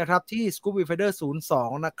ครึ่งนะครับที่ Scoop Viewfinder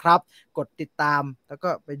 02 นะครับกดติดตามแล้วก็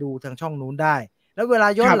ไปดูทางช่องนู้นได้แล้วเวลา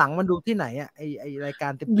ย้อนหลังมันดูที่ไหนไอรายกา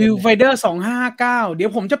รเต็มๆ Viewfinder 259เดี๋ย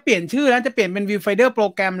วผมจะเปลี่ยนชื่อแล้วจะเปลี่ยนเป็น Viewfinder โปร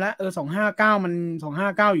แกรมแล้ว259มัน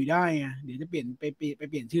259อยู่ได้ไงเดี๋ยวจะเปลี่ยนไปเป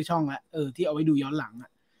ลี่ยนชื่อช่องแล้วที่เอาไว้ดูย้อนหลัง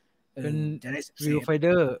เป็น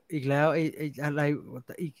Viewfinder อีกแล้วไออะไร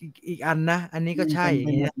อีกอันนะอันนี้ก็ใช่อย่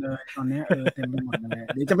างเงี้ยเลยตอนนี้เต็มไปหมดเลย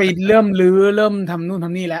เดี๋ยวจะไปเริ่มทำนู่นท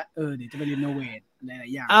ำนี่แล้วเดี๋ยวจะไปรีโนเวทหลาย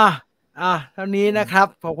ๆอย่างเท่านี้นะครับ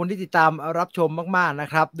ขอบคุณที่ติดตามรับชมมากๆนะ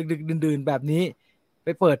ครับดึกๆดื่นๆแบบนี้ไป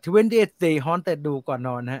เปิด28 Day Haunted ดูก่อนน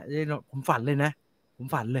อนฮะผมฝันเลยนะผม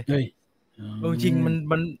ฝันเลยจริง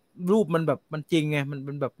มันรูปมันแบบมันจริงไง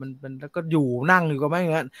มันแบบมันแล้วก็อยู่นั่งอยู่กับไม่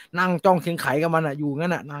งั้นนั่งจ้องเชียงไขกับมันอยู่งั้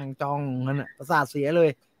นนั่งจ้องงั้นประสาทเสียเลย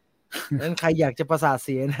งั้นใครอยากจะประสาทเ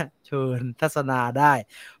สียนะเชิญทัศนาได้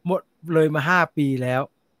หมดเลยมา5 ปีแล้ว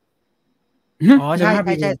ใช่2559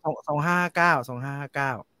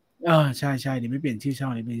ใช่เดี๋ยวไม่เปลี่ยนชื่อช่อ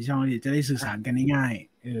งเดี๋ยวเปลี่ยนชื่อช่องเดี๋ยวจะได้สื่อสารกันง่ายๆ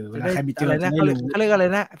เวลาใครไปเจอจะได้รู้เขาเรียกอะไร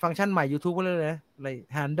นะฟังก์ชันใหม่ YouTube เขาเรียกอะไรอะไร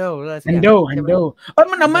handle อะไร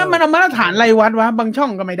มันเอามาตรฐานอะไรวัดวะบางช่อ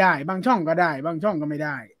งก็ไม่ได้บางช่องก็ได้บางช่องก็ไม่ไ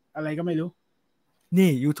ด้อะไรก็ไม่รู้นี่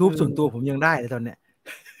YouTube ส่วนตัวผมยังได้เลยตอนเนี้ย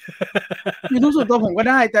YouTube ส่วนตัวผมก็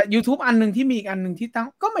ได้แต่ YouTube อันนึงที่มีอีกอันนึงที่ตั้ง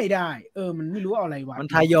ก็ไม่ได้มันไม่รู้เอาอะไรวัดมัน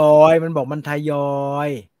ทยอยมันบอกมันทยอย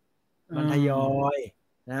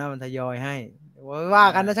นะมันทยอยให้ว่า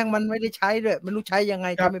กันนะช่างมันไม่ได้ใช้ด้วยไม่รู้ใช้ยังไง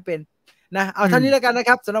ก็ไม่เป็นนะเอาเท่านี้แล้วกันนะค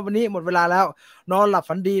รับสำหรับวันนี้หมดเวลาแล้วนอนหลับ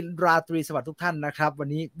ฝันดีราตรีสวัสดิ์ทุกท่านนะครับวัน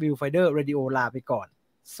นี้ Viewfinder Radio ลาไปก่อน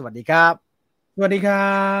สวัสดีครับสวัสดีค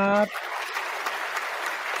รับ